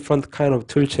two different kind of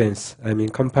tool chains. I mean,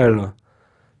 compiler.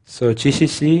 So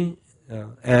GCC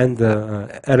and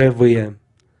LLVM,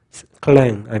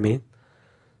 Clang. I mean,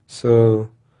 so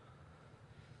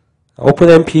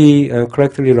OpenMP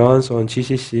correctly runs on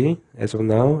GCC as of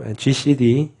now, and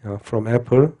GCD from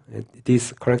Apple.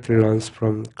 This correctly runs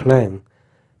from Clang,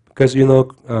 because you know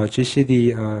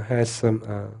GCD has some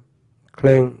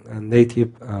Clang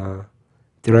native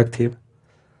directive.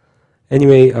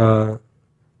 Anyway,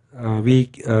 we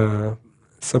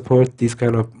support this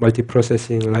kind of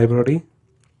multiprocessing library.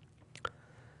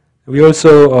 We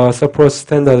also support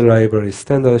standard libraries,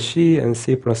 standard C and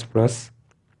C++,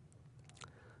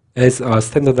 as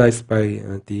standardized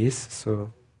by these.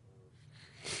 So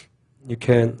you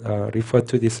can refer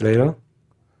to this later.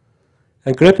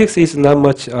 And graphics is not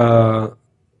much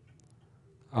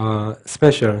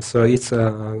special, so it's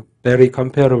very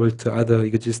comparable to other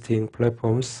existing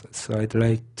platforms. So I'd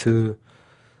like to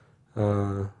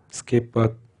skip,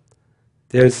 but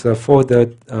there's for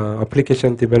the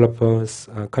application developers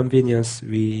convenience,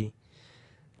 we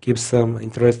give some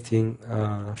interesting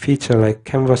feature like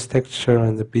canvas texture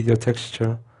and the video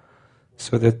texture,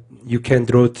 so that you can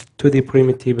draw 2D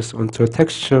primitives onto a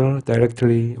texture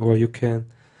directly, or you can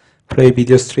play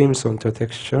video streams onto a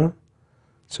texture.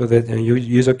 so that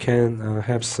user can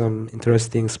have some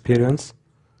interesting experience.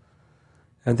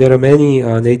 And there are many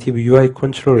native UI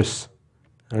controls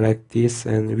like this,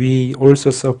 and we also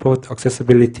support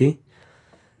accessibility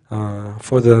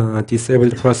for the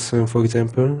disabled person, for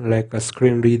example, like a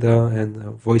screen reader and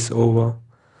voiceover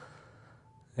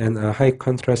and a high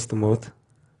contrast mode.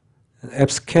 And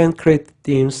apps can create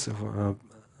themes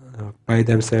by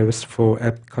themselves for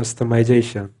app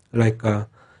customization, like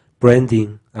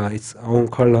branding its own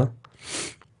color.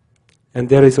 And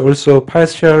there is also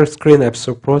partial screen app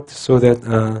support, so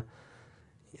that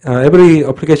every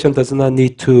application does not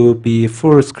need to be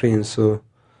full screen. So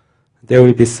there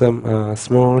will be some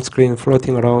small screen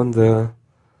floating around the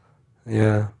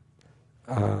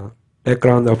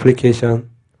background application.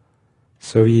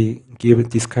 So we give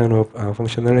this kind of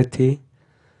functionality.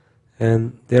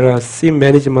 And there are theme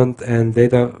management and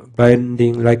data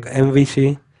binding like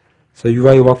MVC. So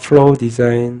UI workflow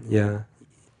design,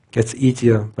 gets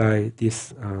easier by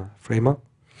this framework.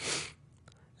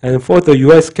 And for the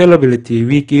UI scalability,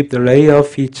 we give the layer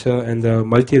feature and the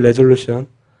multi-resolution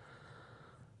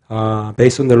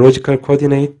based on the logical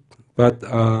coordinate. But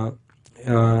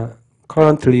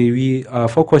currently, we are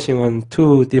focusing on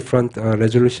two different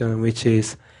resolutions, which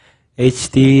is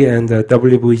HD and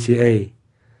WVGA.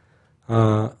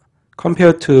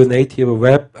 Compared to native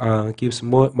web, gives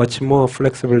much more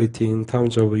flexibility in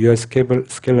terms of UI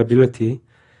scalability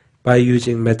by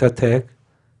using meta tag,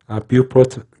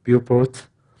 viewport.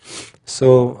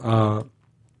 So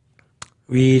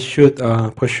we should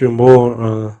pursue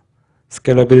more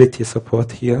scalability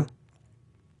support here.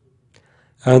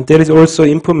 And there is also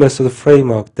input method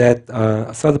framework that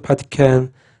third party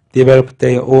can develop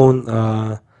their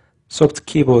own soft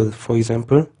keyboard, for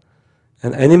example.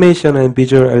 And animation and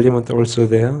visual element also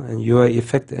there, and UI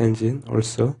effect engine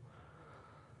also.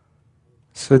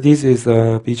 So this is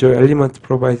a visual element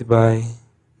provided by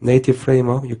native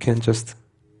framework. You can just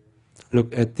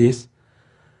look at this.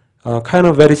 Kind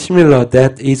of very similar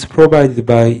that is provided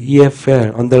by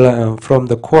EFL from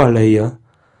the core layer,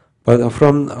 but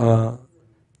from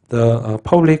the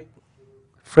public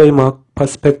framework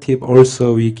perspective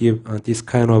also we give this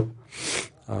kind of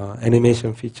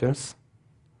animation features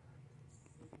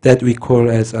that we call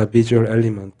as a visual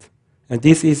element. And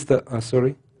this is the,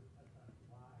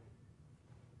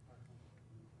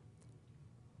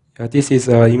 this is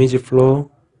image flow.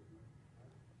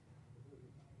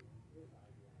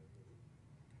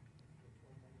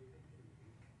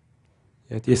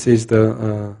 This is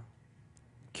the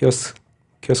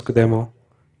kiosk demo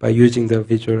by using the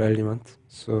visual element.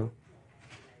 So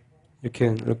you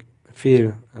can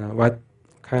feel what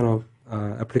kind of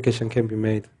application can be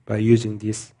made by using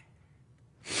this.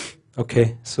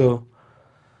 Okay, so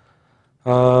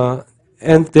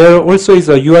and there also is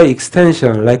a UI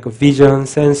extension like vision,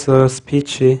 sensor,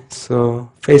 speech, so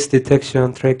face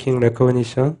detection, tracking,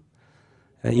 recognition,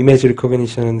 image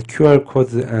recognition, and QR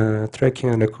code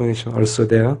tracking and recognition also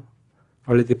there,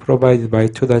 already provided by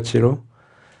 2.0.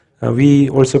 We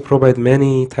also provide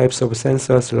many types of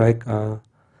sensors like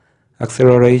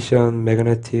acceleration,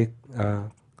 magnetic,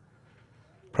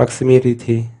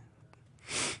 proximity.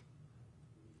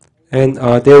 And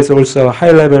there is also a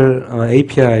high-level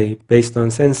API based on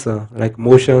sensor, like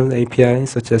motion API,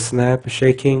 such as snap,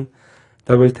 shaking,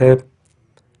 double tap.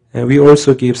 And we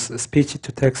also give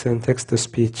speech-to-text and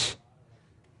text-to-speech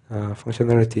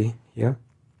functionality here.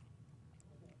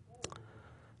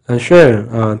 And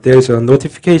sure, there is a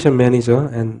notification manager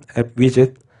and app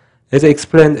widget. As I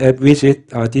explained, app widget,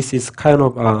 this is kind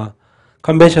of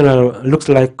conventional, looks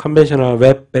like conventional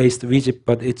web-based widget,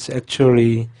 but it's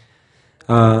actually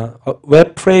a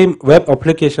web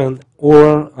application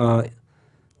or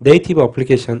native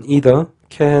application either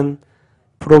can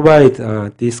provide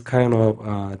this kind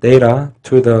of data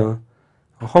to the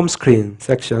home screen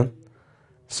section.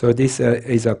 So this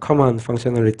is a common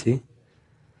functionality.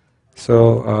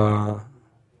 So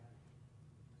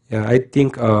I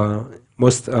think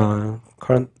most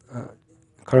current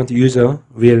user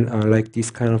will like this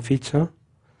kind of feature.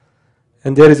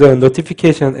 And there is a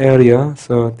notification area.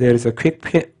 So there is a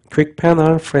quick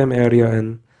panel, frame area,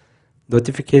 and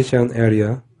notification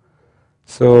area.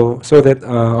 So that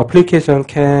application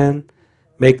can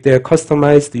make their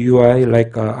customized UI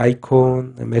like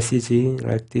icon, a messaging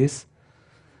like this.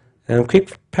 And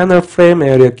quick panel frame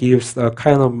area gives a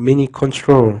kind of mini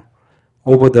control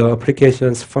over the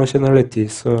application's functionality.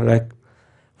 So like,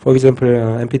 for example,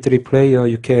 MP3 player,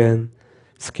 you can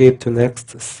skip to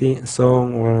next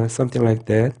song or something like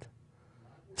that.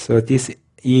 So this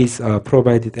is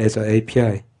provided as an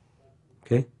API.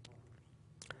 Okay.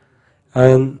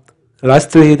 And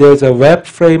lastly, there's a web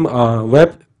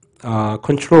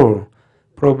control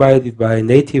provided by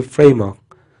native framework.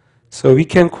 So we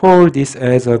can call this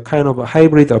as a kind of a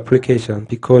hybrid application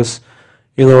because,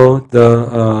 you know,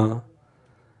 the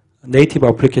native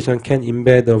application can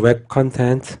embed the web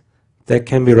content that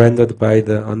can be rendered by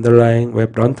the underlying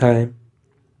web runtime.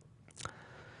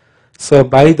 So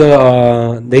by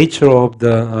the nature of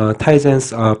the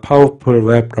Tizen's powerful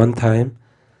web runtime,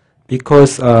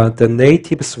 because the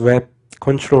native's web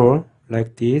control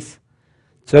like this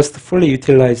just fully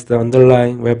utilize the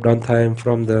underlying web runtime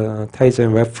from the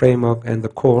Tizen web framework and the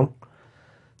core.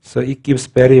 So it gives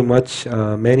very much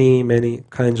many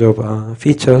kinds of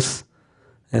features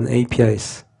and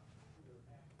APIs,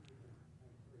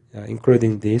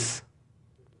 including this.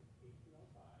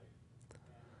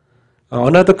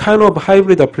 Another kind of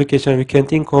hybrid application we can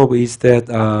think of is that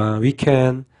we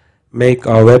can make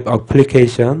a web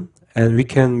application and we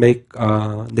can make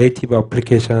a native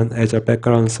application as a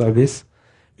background service.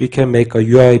 We can make a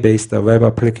UI-based web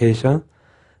application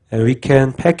and we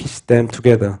can package them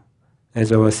together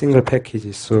as a single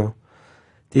package. So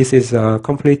this is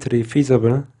completely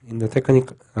feasible in the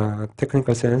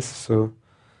technical sense. So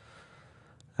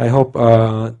I hope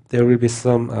there will be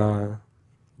some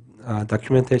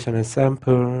documentation and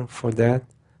sample for that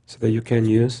so that you can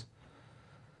use.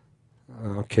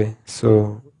 Okay,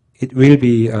 so it will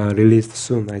be released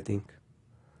soon, I think.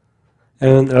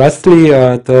 And lastly,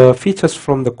 the features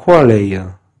from the core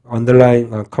layer,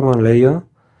 underlying common layer.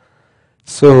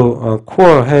 So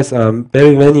core has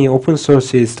very many open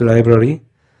sources library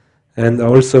and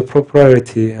also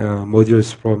proprietary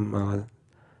modules from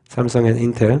Samsung and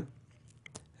Intel.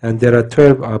 And there are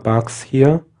 12 bugs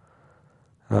here.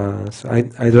 So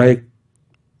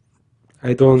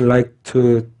I don't like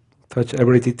to touch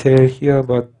every detail here,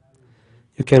 but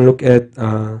you can look at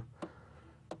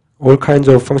all kinds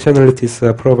of functionalities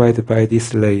provided by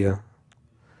this layer.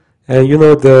 And you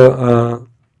know the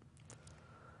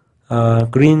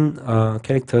green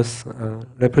characters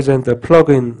represent the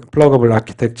pluggable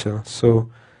architecture. So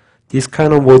these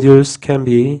kind of modules can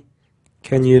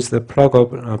use the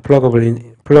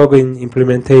plugin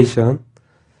implementation,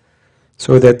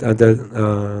 so that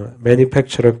the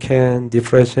manufacturer can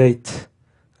differentiate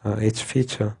its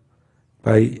feature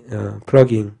by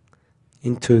plugging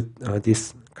into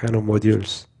these kind of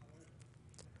modules.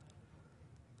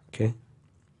 Okay.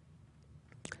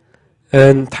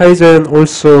 And Tizen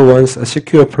also wants a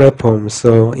secure platform.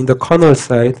 So in the kernel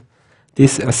side,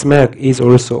 this SMAC is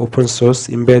also open source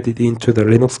embedded into the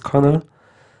Linux kernel,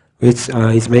 which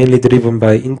is mainly driven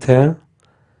by Intel.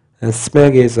 And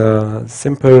SMAC is a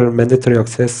simple mandatory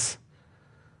access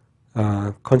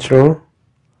control.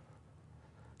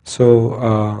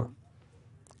 So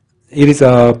it is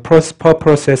a per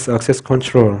process access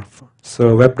control.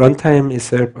 So web runtime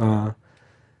itself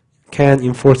can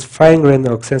enforce fine-grained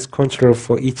access control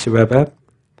for each web app.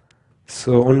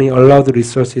 So only allowed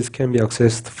resources can be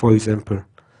accessed, for example.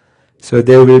 So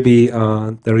there will be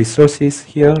the resources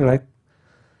here, right?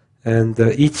 And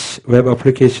each web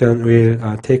application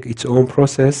will take its own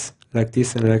process, like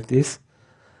this and like this.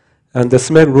 And the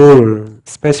SMAC rule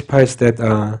specifies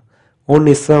that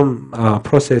only some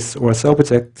process or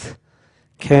subject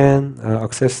can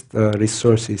access the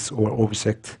resources or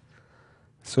object.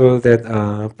 So that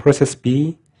process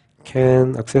B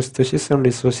can access the system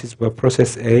resources, but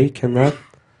process A cannot.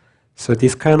 So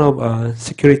this kind of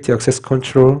security access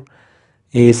control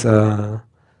is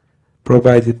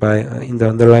provided by in the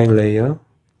underlying layer.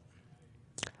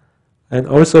 And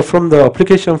also from the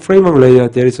application framework layer,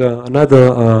 there is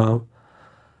another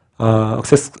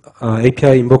access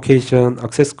API invocation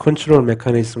access control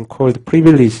mechanism called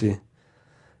privilege.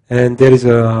 And there is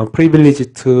a privilege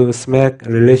to SMAC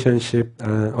relationship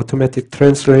automatic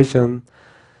translation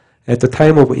at the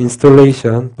time of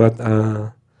installation, but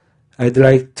I'd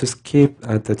like to skip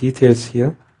the details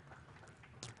here.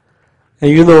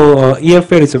 And you know,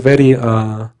 EFL is a very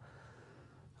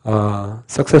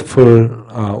successful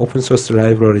open source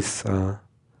libraries.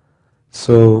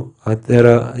 So there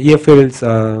are EFLs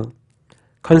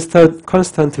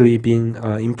constantly being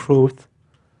improved.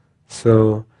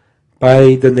 So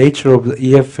by the nature of the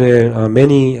EFL,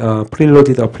 many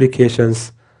preloaded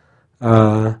applications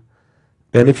are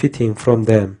benefiting from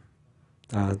them,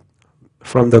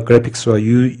 from the graphics or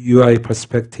UI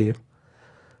perspective.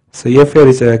 So EFL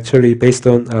is actually based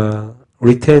on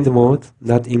retained mode,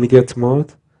 not immediate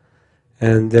mode.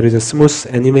 And there is a smooth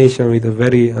animation with a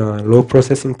very low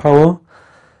processing power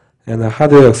and a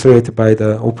hardware accelerated by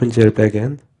the OpenGL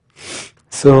backend.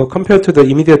 So compared to the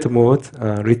immediate mode,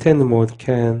 retained mode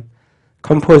can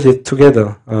compose it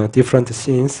together different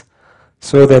scenes.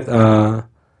 so that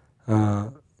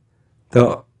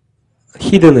the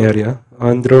hidden area,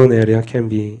 undrawn area, can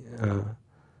be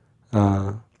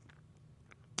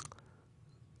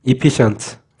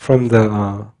efficient from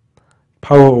the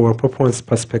power or performance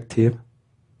perspective,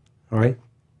 right?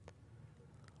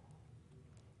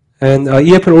 And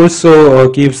EFL also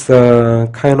gives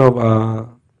kind of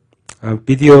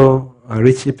video,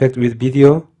 rich effect with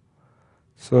video.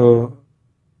 So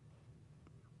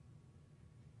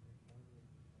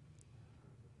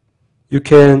you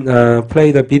can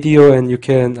play the video, and you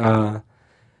can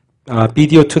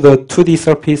video to the 2D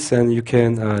surface, and you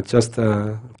can just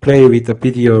play with the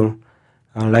video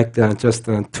like just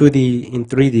 2D in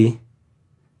 3D,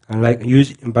 like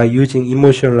by using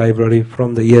emotion library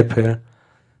from the EFL.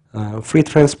 Free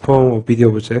transform of video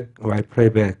object while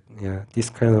playback. Yeah, this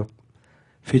kind of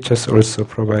features also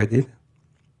provided.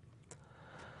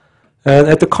 And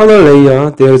at the kernel layer,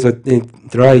 there is a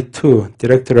DRI 2,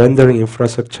 direct rendering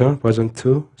infrastructure, version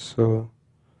 2. So,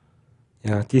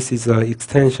 yeah, this is an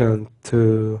extension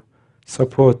to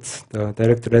support the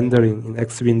direct rendering in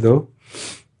X window.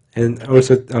 And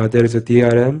also, there is a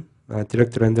DRM,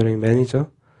 direct rendering manager,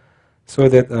 so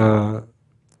that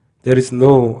there is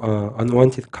no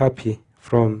unwanted copy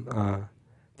from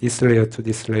this layer to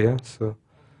this layer. So,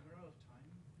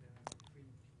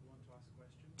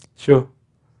 sure.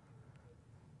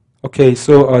 Okay,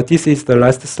 so this is the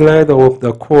last slide of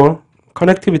the core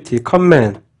connectivity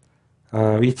command,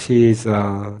 which is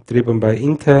driven by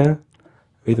Intel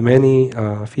with many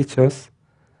features.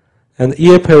 And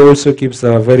EFL also gives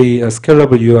a very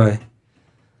scalable UI.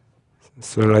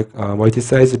 So like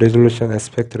multi-size resolution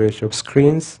aspect ratio of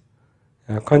screens,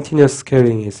 continuous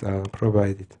scaling is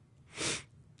provided.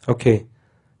 Okay,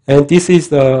 and this is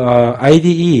the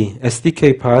IDE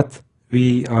SDK part.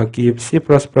 We give C++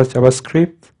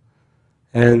 JavaScript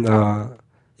and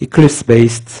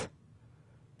Eclipse-based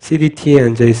CDT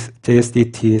and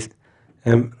JSDT,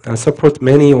 and support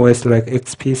many OS like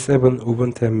XP, 7,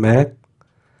 Ubuntu, and Mac.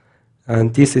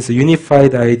 And this is a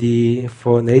unified IDE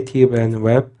for native and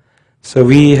web. So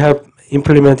we have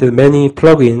implemented many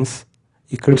plugins,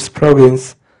 Eclipse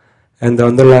plugins, and the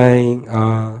underlying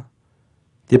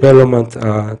development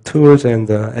tools and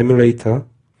emulator.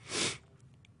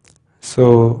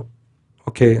 So,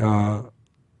 okay,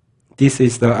 this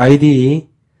is the IDE,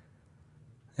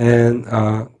 and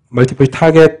multiple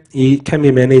target can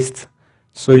be managed.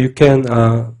 So you can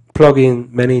plug in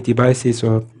many devices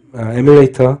or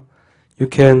emulator. You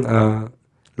can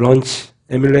launch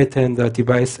emulator and the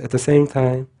device at the same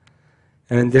time.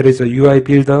 And there is a UI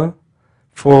builder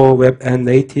for web and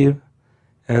native.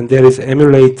 And there is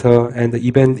emulator and the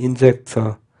event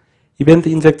injector. Event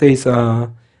injector is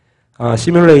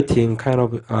simulating kind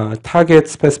of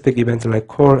target-specific events like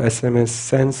call, SMS,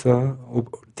 sensor,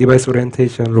 device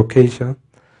orientation, location.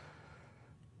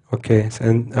 Okay,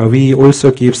 and we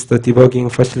also gives the debugging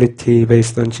facility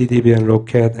based on GDB and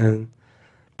Locat and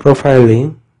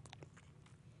profiling.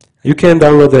 You can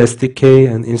download the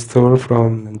SDK and install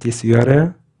from this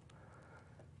URL.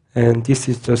 And this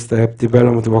is just the app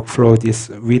development workflow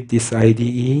with this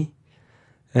IDE.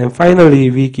 And finally,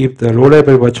 we give the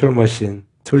low-level virtual machine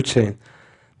toolchain,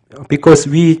 because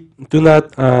we do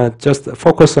not just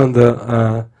focus on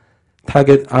the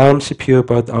target ARM CPU,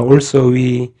 but also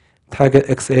we target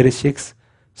x86.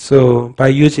 So by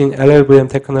using LLVM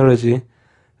technology,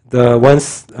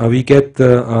 once we get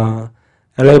the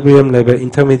LLVM level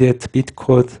intermediate bit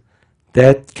code,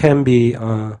 that can be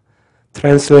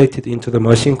translated into the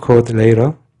machine code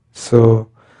later. So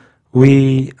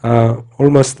we are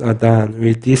almost done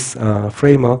with this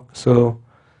framework. So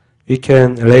we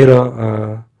can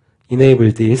later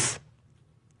enable this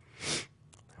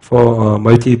for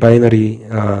multi-binary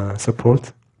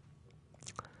support.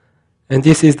 And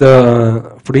this is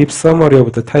the brief summary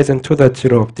of the Tizen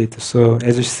 2.0 update. So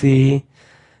as you see,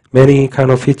 many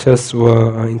kind of features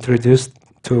were introduced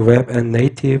to web and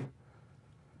native,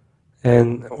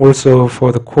 and also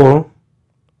for the core,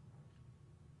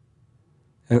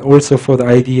 and also for the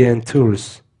IDE and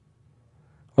tools.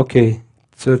 Okay,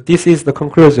 so this is the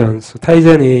conclusion. So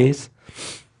Tizen is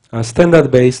a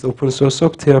standard-based open source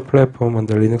software platform on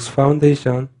the Linux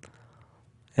Foundation,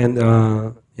 and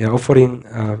offering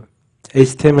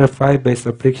HTML5 based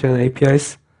application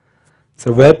APIs.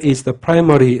 So web is the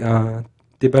primary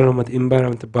development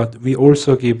environment, but we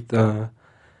also give the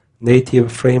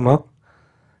native framework.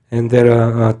 And there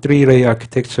are three-layer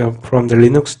architecture from the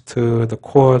Linux to the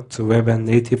core to web and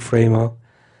native framework.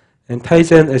 And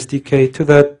Tizen SDK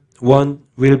 2.1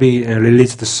 will be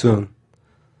released soon.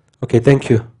 Okay, thank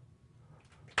you.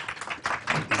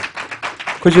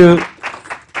 Could you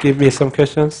give me some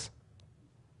questions?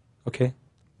 Okay.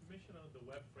 You mentioned on the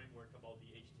web framework about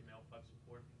the HTML5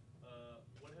 support.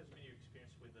 What has been your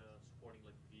experience with supporting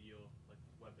like video, like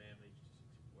WebM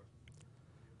HTML support?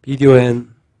 Video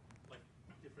and Like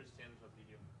different standards of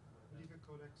video. Video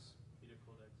codecs. Video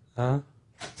codecs.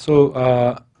 so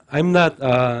I'm not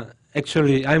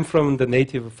actually. I'm from the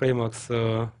native framework,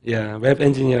 so yeah, web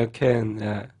engineer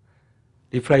can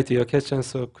reply to your question.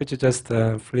 So could you just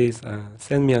please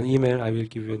send me an email? I will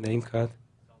give you a name card.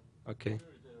 Okay.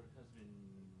 Sure, there has been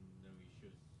no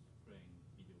issues spraying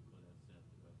video codecs at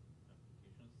web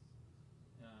applications.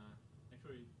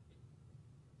 Actually,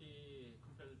 the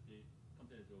competitive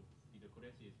video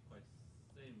codecs is quite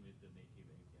same with the native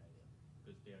API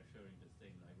because they are sharing the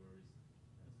same libraries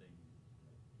and same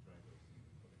drivers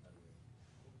for the hardware.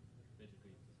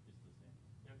 Basically, it's the same.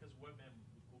 Yeah, because WebM,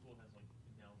 Google has like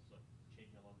announced like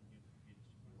changing a lot of new features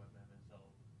to WebM as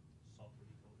software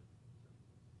decoded.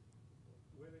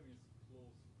 WebM is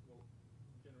close, well,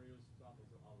 you can reuse examples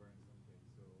of our in some case,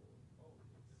 so it's not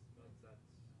that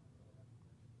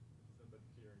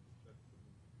clear that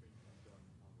things can be done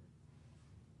in our.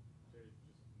 There is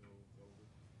just no, well,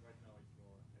 right now it's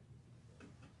more explicit.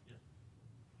 Yeah.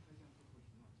 For example,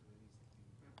 we not released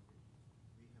in February,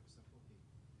 we have supported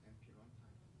MP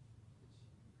runtime, which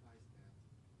implies that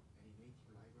any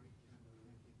native library can be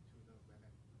connected to the web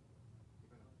app development, so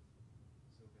that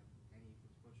virtually any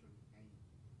codec entity can be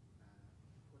used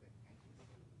for web app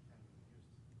development.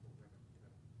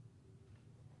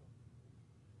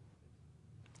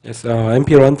 Yes,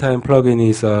 MP runtime plugin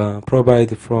is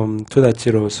provided from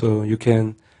 2.0, so you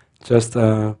can just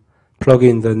plug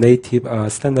in the native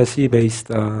standard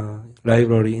C-based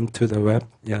library into the web.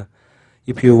 Yeah,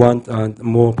 if you want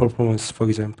more performance, for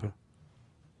example.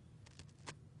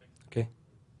 Okay.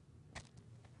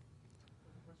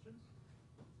 Questions?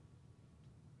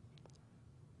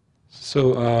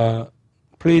 So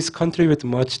please contribute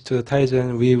much to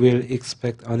Tizen. We will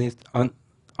expect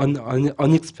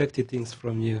unexpected things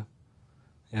from you.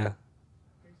 Yeah, Okay,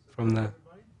 so from the.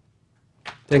 everybody.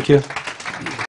 Thank you.